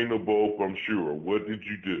same thing to both, I'm sure. What did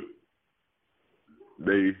you do?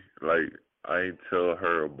 I ain't tell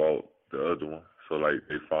her about the other one. So,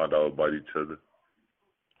 they found out about each other.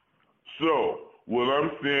 So, what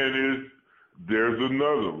I'm saying is, there's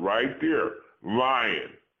another right there.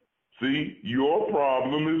 Lying. See, your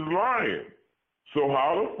problem is lying. So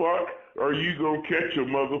how the fuck are you going to catch a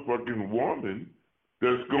motherfucking woman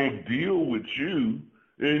that's going to deal with you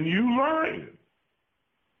and you lying?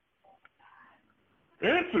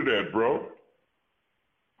 Answer that, bro.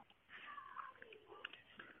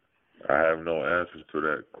 I have no answers to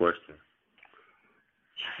that question.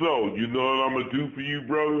 So, you know what I'm going to do for you,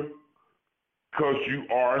 brother? Because you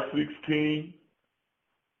are 16,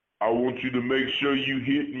 I want you to make sure you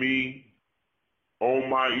hit me on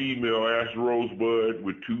my email, AskRosebud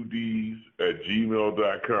with 2 Ds at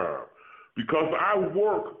gmail.com. Because I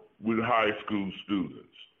work with high school students.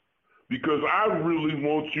 Because I really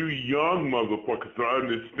want you young motherfuckers to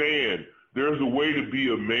understand there's a way to be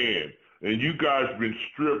a man. And you guys been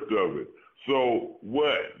stripped of it. So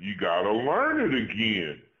what? You got to learn it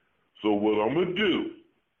again. So what I'm going to do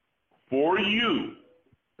for you,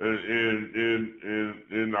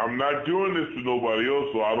 and I'm not doing this to nobody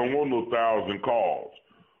else, so I don't want no 1,000 calls.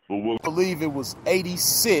 But I believe it was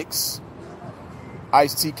 86.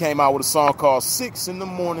 Ice-T came out with a song called 6 in the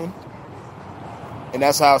Morning. And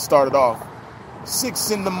that's how it started off.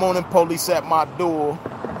 6 in the morning, police at my door.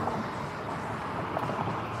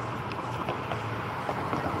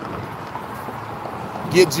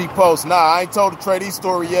 Get G-Post. Nah, I ain't told the Trey D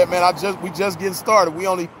story yet, man. We just getting started. We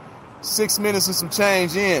only 6 minutes and some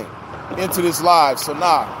change into this live. So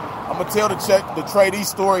nah, I'm gonna tell the Trey D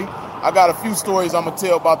story. I got a few stories I'm gonna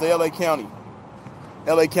tell about the LA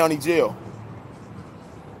County jail.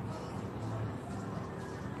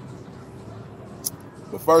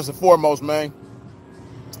 But first and foremost, man,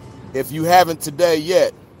 if you haven't today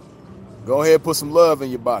yet, Go ahead, put some love in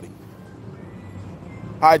your body.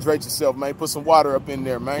 Hydrate yourself, man. Put some water up in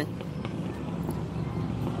there, man.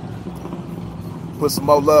 Put some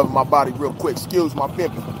more love in my body real quick. Excuse my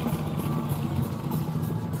pimping.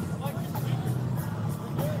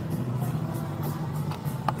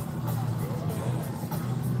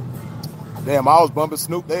 Damn, I was bumping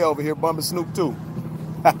Snoop. They over here bumping Snoop too.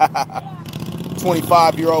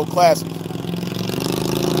 25-year-old classic.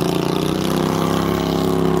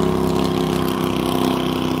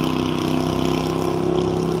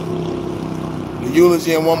 The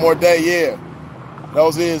eulogy in One More Day, yeah.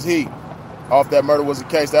 Those is heat. Off that Murder Was a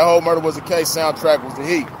Case. That whole Murder Was a Case soundtrack was the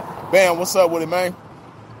heat. Bam, what's up with it, man?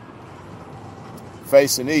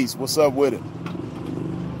 Facing East, what's up with it?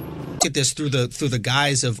 At this through the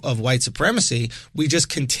guise of white supremacy, we just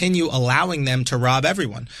continue allowing them to rob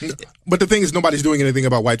everyone. But the thing is, nobody's doing anything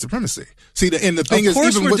about white supremacy. See, the thing is, of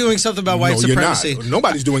course, we're doing something about white supremacy. You're not.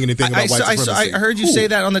 Nobody's doing anything about white supremacy. I heard you say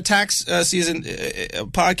that on the tax season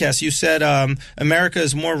podcast. You said America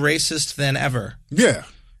is more racist than ever. Yeah.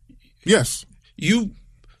 Yes. You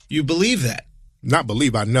believe that? Not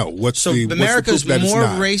believe. I know. America's more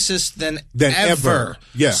racist than ever.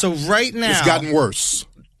 Yeah. So right now, it's gotten worse.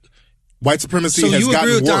 White supremacy has gotten worse. So you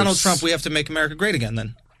agree with Donald Trump? We have to make America great again,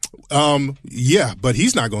 then? Yeah, but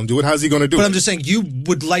he's not going to do it. How's he going to do it? But I'm just saying, you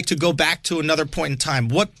would like to go back to another point in time.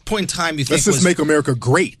 What point in time you think? Let's just make America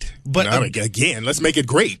great. But again, let's make it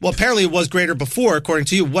great. Well, apparently it was greater before, according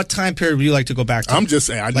to you. What time period would you like to go back to? I'm just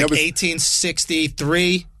saying,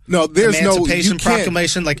 1863. No, there's Emancipation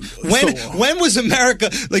Proclamation. Like when was America?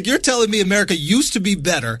 Like you're telling me America used to be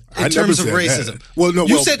better in terms of racism. That. Well, no,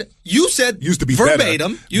 you said used to be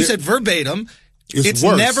verbatim. Better. You said verbatim. It's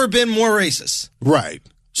worse. Never been more racist. Right.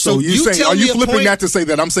 So you saying? Are you flipping that to say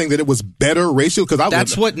that I'm saying that it was better racial? Because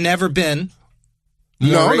that's what never been.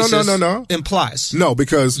 No. Implies no,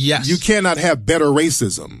 because you cannot have better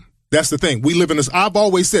racism. That's the thing. I've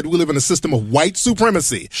always said we live in a system of white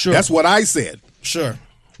supremacy. Sure. That's what I said. Sure.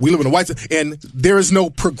 We live in a and there is no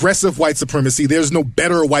progressive white supremacy. There's no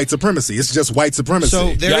better white supremacy. It's just white supremacy. So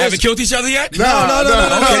y'all haven't killed each other yet?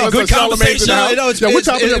 No. Okay, good conversation. We're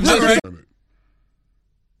talking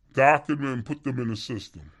document and put them in the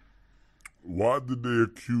system. Why did they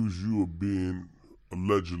accuse you of being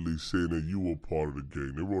allegedly saying that you were part of the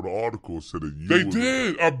gang? They wrote an article that said that you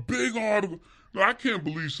did. A big article. Now, I can't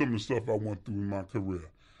believe some of the stuff I went through in my career.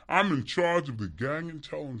 I'm in charge of the gang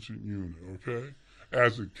intelligence unit, okay?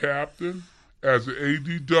 As a captain, as an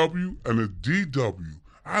ADW, and a DW.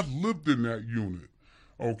 I lived in that unit,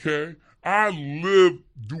 okay? I lived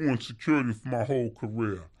doing security for my whole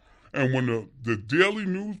career. And when the Daily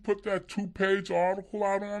News put that 2-page article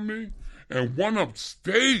out on me and went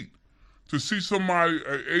upstate to see somebody,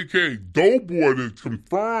 a.k.a. Doughboy, to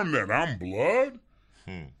confirm that I'm blood,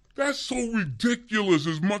 that's so ridiculous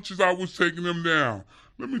as much as I was taking them down.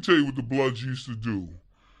 Let me tell you what the Bloods used to do.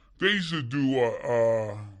 They used to do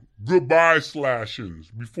goodbye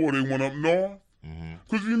slashings before they went up north.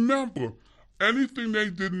 Because remember, anything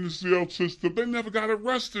they did in the jail system, they never got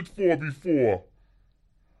arrested for before.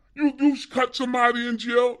 You cut somebody in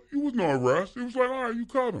jail, it was no arrest. It was like, all right, you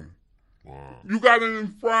cut him. Wow. You got an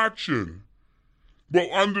infraction.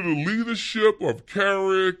 But under the leadership of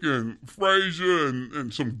Carrick and Frazier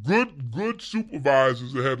and some good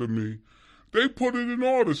supervisors ahead of me, they put it in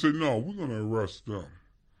order. Said, no, we're going to arrest them.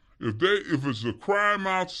 If it's a crime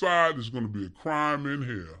outside, it's going to be a crime in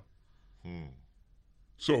here.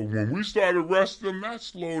 So when we started arresting them, that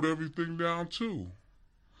slowed everything down too.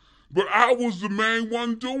 But I was the main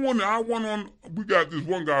one doing it. We got this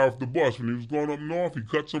one guy off the bus when he was going up north. He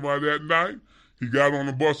cut somebody that night. He got on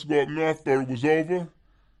the bus to go up north, thought it was over.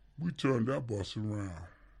 We turned that bus around.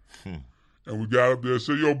 And we got up there and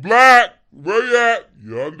said, yo, Black, where you at?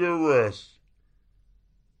 You're under arrest.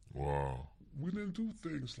 Wow. We didn't do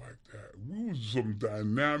things like that. We was some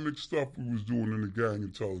dynamic stuff we was doing in the gang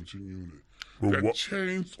intelligence unit. That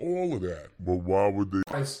changed all of that. But why would they?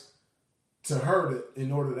 To her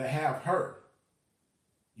in order to have her.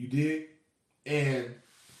 You dig? And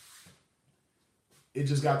it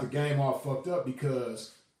just got the game all fucked up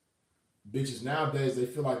because bitches nowadays, they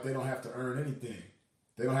feel like they don't have to earn anything.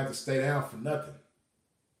 They don't have to stay down for nothing.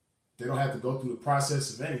 They don't have to go through the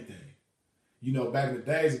process of anything. You know, back in the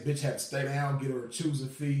days, a bitch had to stay down, get her a choosing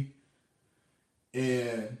fee,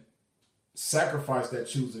 and sacrifice that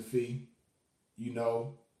choosing fee, you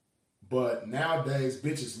know. But nowadays,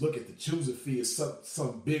 bitches look at the choosing fee as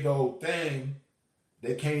some big old thing.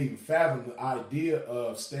 They can't even fathom the idea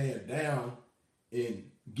of staying down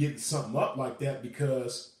and getting something up like that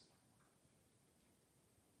because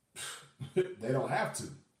they don't have to,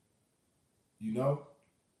 you know?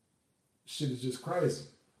 Shit is just crazy.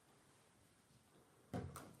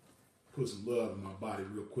 Put some love in my body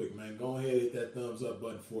real quick, man. Go ahead, hit that thumbs up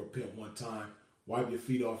button for a pimp one time. Wipe your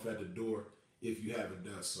feet off at the door if you haven't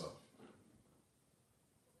done so.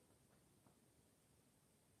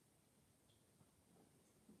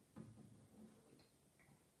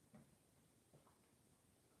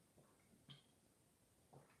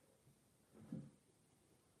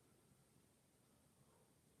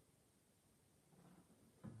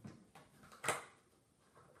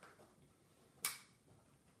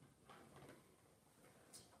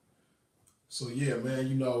 So yeah, man,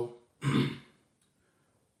 you know, the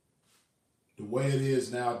way it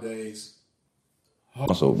is nowadays.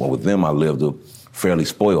 So with them, I lived a fairly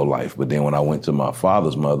spoiled life. But then when I went to my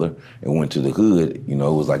father's mother and went to the hood, you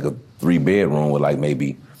know, it was like a 3-bedroom with like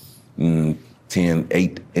maybe 10,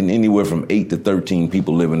 8, and anywhere from 8 to 13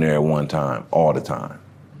 people living there at one time, all the time.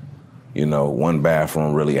 You know, one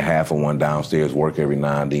bathroom, really a half of one downstairs, work every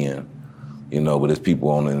now and then. You know, but there's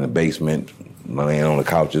people in the basement, laying on the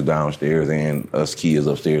couches downstairs, and us kids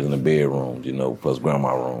upstairs in the bedrooms, you know, plus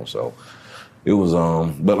grandma room. So it was,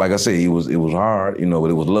 but like I said, it was hard, you know,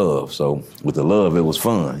 but it was love. So with the love, it was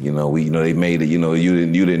fun. You know, they made it. You know,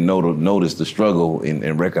 you didn't notice the struggle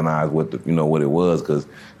and recognize what what it was, because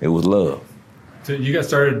it was love. So you got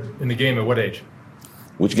started in the game at what age?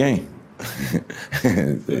 Which game?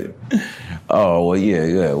 Oh, well,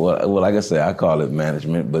 yeah. Well, like I said, I call it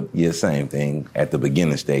management, but yeah, same thing. At the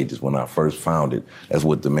beginning stages, when I first found it, that's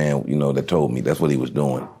what the man, that told me. That's what he was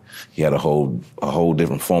doing. He had a whole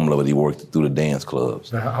different formula that he worked through the dance clubs.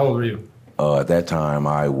 So how old were you? At that time,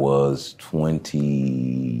 I was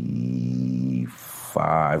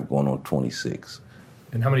 25, going on 26.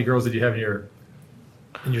 And how many girls did you have in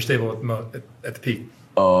your stable at the peak?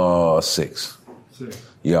 6. 6.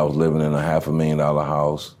 Yeah, I was living in a $500,000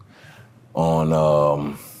 house. I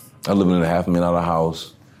lived in a $500,000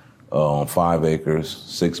 house on 5 acres,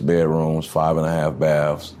 6 bedrooms, 5.5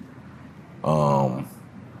 baths.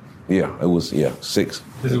 It was 6.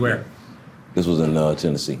 This is where? This was in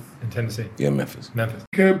Tennessee. In Tennessee? Yeah, Memphis.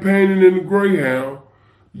 Campaigning in the Greyhound,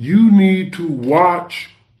 you need to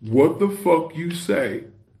watch what the fuck you say.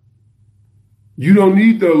 You don't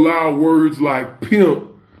need to allow words like pimp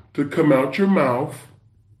to come out your mouth.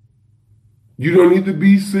 You don't need to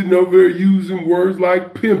be sitting over there using words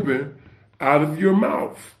like pimping out of your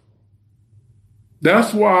mouth.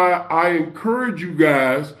 That's why I encourage you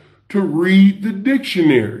guys to read the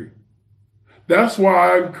dictionary. That's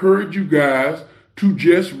why I encourage you guys to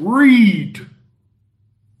just read.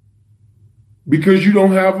 Because you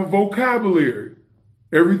don't have a vocabulary.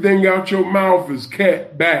 Everything out your mouth is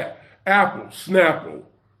cat, bat, apple, snapple,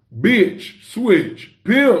 bitch, switch,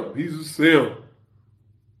 pimp, he's a simp.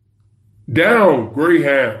 Down,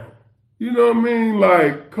 Greyhound. You know what I mean?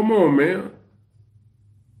 Like, come on, man.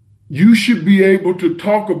 You should be able to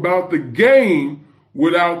talk about the game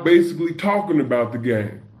without basically talking about the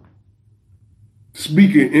game.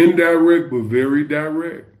 Speaking indirect but very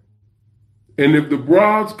direct. And if the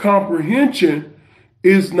broad's comprehension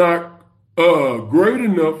is not great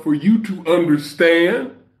enough for you to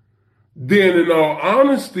understand, then in all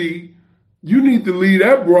honesty, you need to leave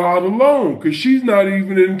that broad alone, because she's not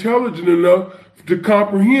even intelligent enough to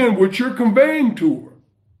comprehend what you're conveying to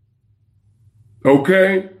her.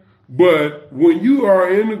 Okay? But when you are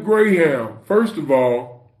in the Greyhound, first of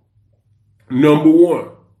all, number one,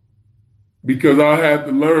 because I had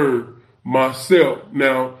to learn myself.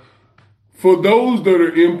 Now, for those that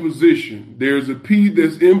are in position, there's a P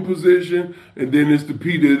that's in position, and then it's the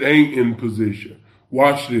P that ain't in position.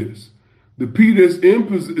 Watch this. The P that's in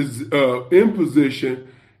position,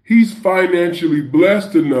 he's financially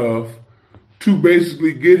blessed enough to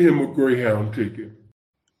basically get him a Greyhound ticket.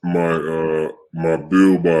 My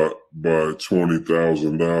bill by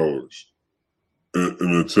 $20,000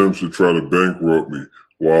 in attempts to try to bankrupt me,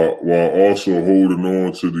 while also holding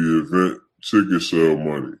on to the event ticket sale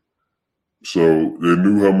money. So they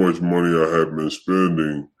knew how much money I had been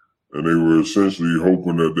spending, and they were essentially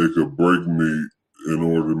hoping that they could break me in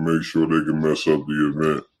order to make sure they can mess up the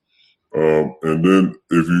event. And then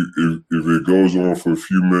if it goes on for a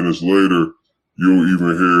few minutes later, you'll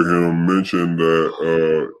even hear him mention that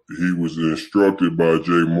he was instructed by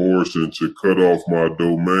Jay Morrison to cut off my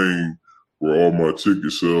domain where all my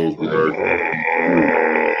ticket sales were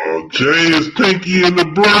actually. Jay is pinky in the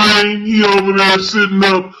brain. He over there sitting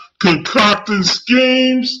up concocting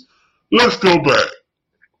schemes. Let's go back.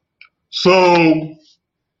 So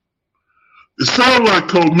it sounds like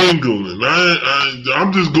commingling.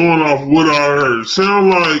 I'm just going off what I heard. Sound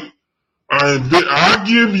like I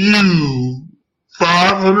give you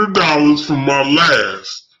 $500 from my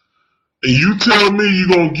last, and you tell me you're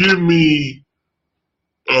going to give me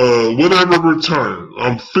whatever return.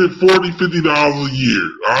 I'm $40, $50 a year.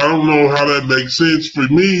 I don't know how that makes sense for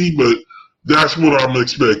me, but that's what I'm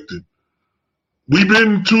expecting. We've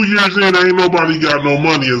been 2 years in, ain't nobody got no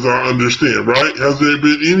money, as I understand, right? Has there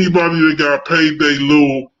been anybody that got paid their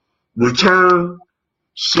little return?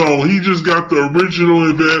 So he just got the original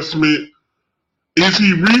investment. Is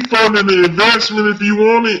he refunding the investment if you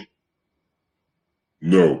want it?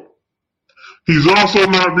 No. He's also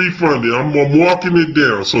not refunding. I'm walking it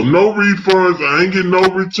down. So no refunds. I ain't getting no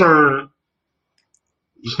return.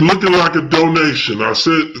 It's looking like a donation. I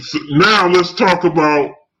said, now let's talk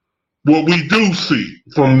about what we do see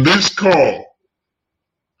from this call.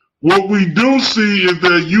 What we do see is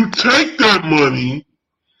that you take that money,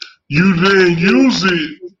 you then use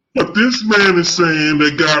it, but this man is saying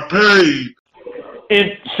that got paid.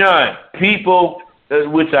 And Sean, people,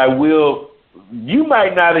 which I will, you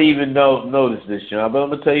might not even notice this, Sean, but I'm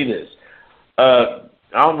gonna tell you this. I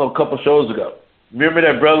don't know, a couple shows ago, remember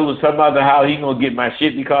that brother was talking about how he gonna get my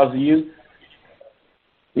shit because of you?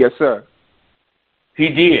 Yes, sir. He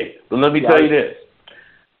did. But let me tell you this.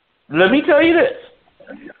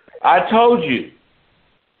 I told you,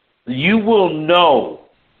 you will know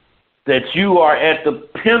that you are at the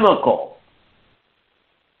pinnacle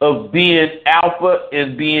of being alpha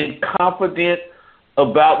and being confident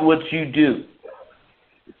about what you do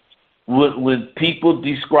when people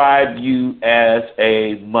describe you as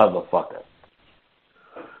a motherfucker.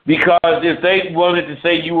 Because if they wanted to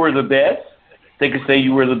say you were the best, they could say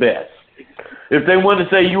you were the best. If they wanted to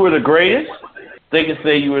say you were the greatest, they could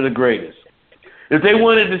say you were the greatest. If they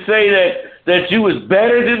wanted to say that you was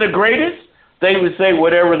better than the greatest, they would say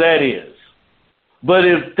whatever that is. But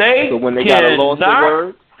if they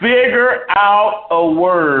cannot figure out a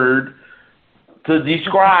word to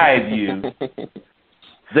describe you,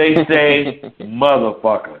 they say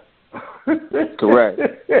motherfucker. Correct.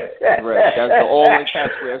 That's the only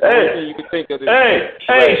catchphrase. That's the only thing you can think of.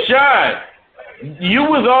 Hey, Sean, you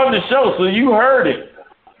was on the show, so you heard it.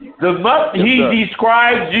 He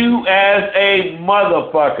described you as a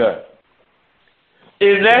motherfucker.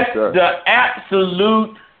 And that's the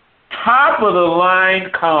absolute top of the line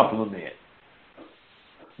compliment.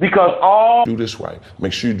 Because do this right.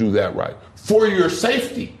 Make sure you do that right. For your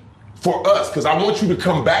safety. For us, because I want you to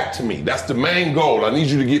come back to me. That's the main goal. I need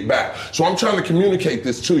you to get back. So I'm trying to communicate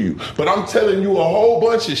this to you. But I'm telling you a whole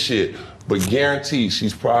bunch of shit. But guaranteed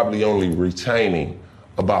she's probably only retaining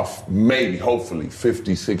about maybe, hopefully,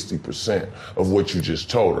 50, 60% of what you just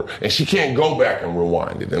told her. And she can't go back and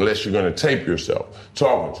rewind it unless you're going to tape yourself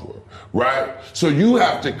talking to her, right? So you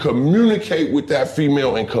have to communicate with that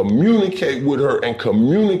female and communicate with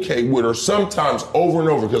her sometimes over and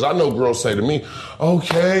over. Because I know girls say to me,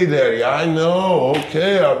 okay, daddy, I know,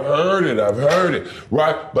 okay, I've heard it,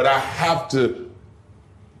 right? But I have to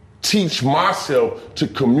teach myself to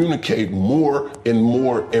communicate more and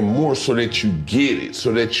more and more so that you get it,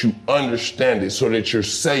 so that you understand it, so that you're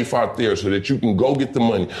safe out there, so that you can go get the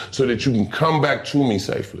money, so that you can come back to me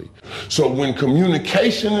safely. So when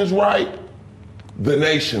communication is right, the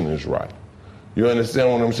nation is right. You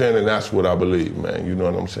understand what I'm saying? And that's what I believe, man. You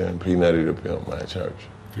know what I'm saying? P. Nutty the Pimp, man, church.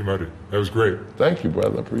 P. Nutty, that was great. Thank you,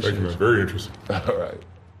 brother. I appreciate it. Thank you, man. Very interesting. All right.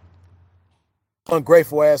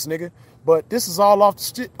 Ungrateful ass nigga. But this is all off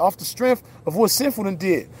the strength of what Sinful done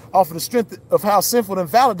did. Off of the strength of how Sinful done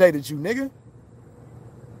validated you, nigga.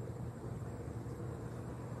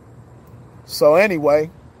 So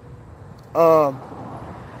anyway, I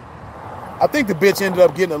think the bitch ended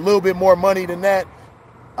up getting a little bit more money than that.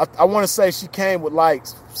 I want to say she came with like,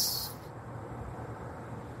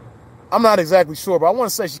 I'm not exactly sure, but I want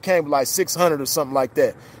to say she came with like 600 or something like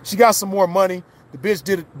that. She got some more money. The bitch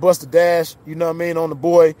did bust a dash, you know what I mean, on the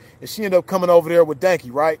boy, and she ended up coming over there with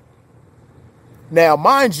Danky, right? Now,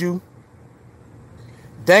 mind you,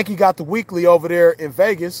 Danky got the weekly over there in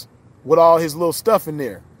Vegas with all his little stuff in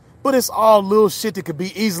there. But it's all little shit that could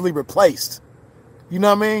be easily replaced. You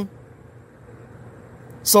know what I mean?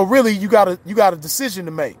 So really, you got a decision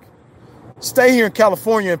to make. Stay here in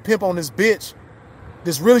California and pimp on this bitch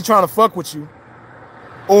that's really trying to fuck with you,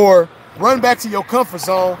 or run back to your comfort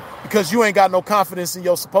zone because you ain't got no confidence in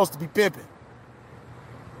your supposed to be pimping.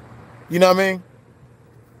 You know what I mean?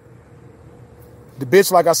 The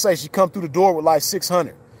bitch, like I say, she come through the door with like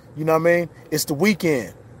 600. You know what I mean? It's the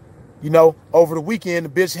weekend. You know, over the weekend, the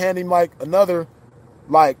bitch handed him like another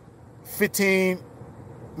like 15,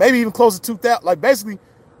 maybe even close to 2,000. Like basically,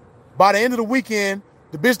 by the end of the weekend,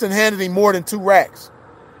 the bitch done handed him more than 2 racks.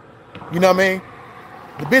 You know what I mean?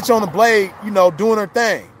 The bitch on the blade, you know, doing her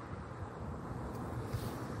thing.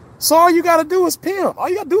 So all you got to do is pimp. All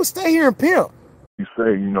you got to do is stay here and pimp. You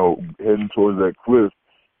say, heading towards that cliff,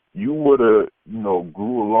 you would have,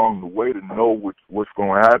 grew along the way to know what's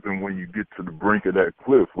going to happen when you get to the brink of that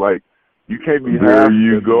cliff. Like, you can't be There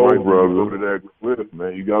you go, right brother. Go to that cliff,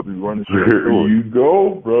 man. You got to be running straight There through it. you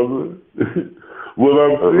go, brother. What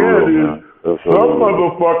I'm saying is, some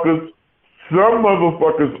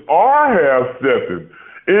motherfuckers are half-stepping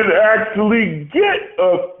and actually get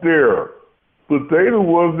up there, but they the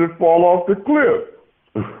ones that fall off the cliff.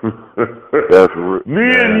 That's real.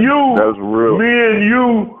 That's real. Me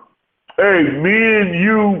and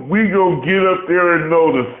you, we gonna get up there and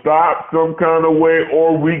know to stop some kind of way,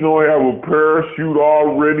 or we gonna have a parachute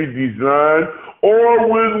already designed, or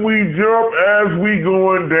when we jump as we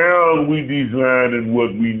going down, we designing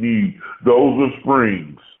what we need. Those are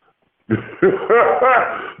springs. That's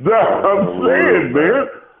what I'm saying, man.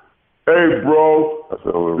 Hey, bro.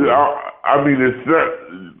 I mean, it's not.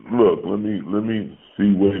 Look, let me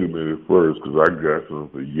see. Wait a minute first, because I got something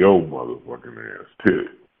for your motherfucking ass too.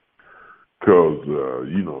 Because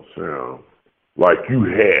you don't sound like you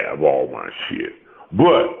have all my shit.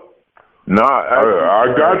 But I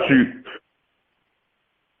got you.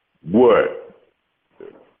 What?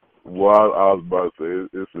 Well, I was about to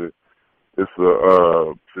say it's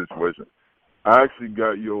a situation. I actually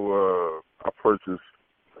got I purchased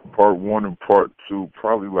part 1 and part 2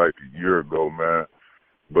 probably like a year ago, man.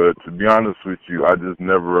 But to be honest with you, I just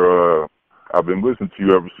never. I've been listening to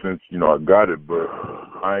you ever since I got it, but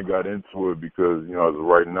I ain't got into it because as of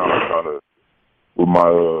right now I'm kind of with my.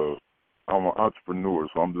 I'm an entrepreneur,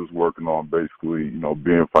 so I'm just working on basically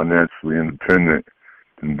being financially independent.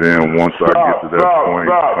 And then once I get to that point,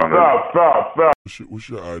 stop. What's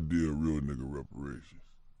your idea of real nigga reparations?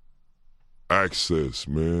 Access,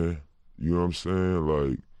 man. You know what I'm saying?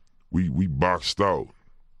 Like, we boxed out.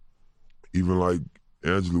 Even like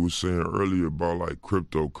Angela was saying earlier about like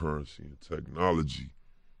cryptocurrency and technology.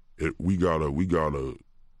 We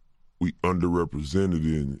underrepresented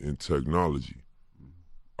in technology.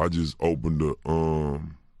 I just opened a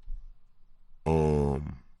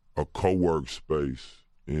co-work space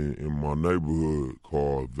in my neighborhood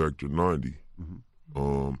called Vector 90.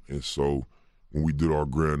 And so when we did our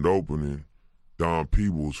grand opening, Don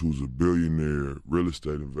Peebles, who's a billionaire real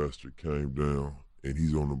estate investor, came down and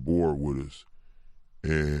he's on the board with us.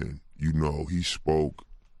 And, he spoke.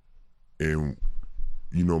 And,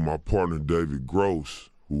 my partner David Gross,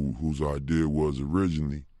 whose idea was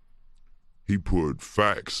originally, he put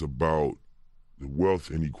facts about the wealth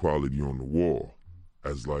inequality on the wall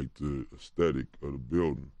as like the aesthetic of the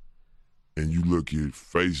building. And you look at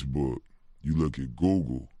Facebook, you look at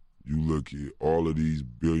Google, you look at all of these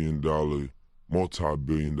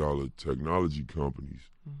multi-billion-dollar technology companies,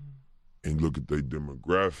 and look at their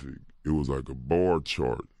demographic. It was like a bar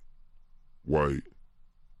chart: white,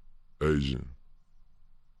 Asian,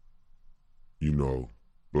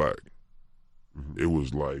 black. It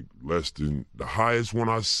was like less than the highest one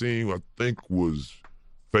I seen, I think, was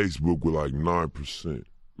Facebook with like 9%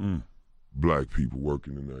 black people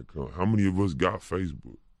working in that company. How many of us got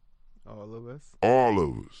Facebook? All of us. All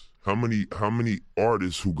of us. How many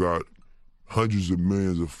artists who got hundreds of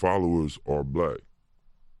millions of followers are black?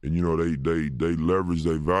 And they leverage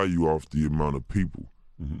their value off the amount of people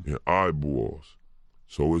and eyeballs.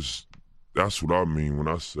 So that's what I mean when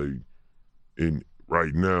I say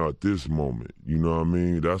right now at this moment. You know what I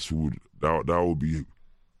mean? That's what that would be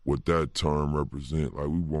what that term represent. Like,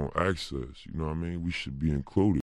 we want access. You know what I mean? We should be included.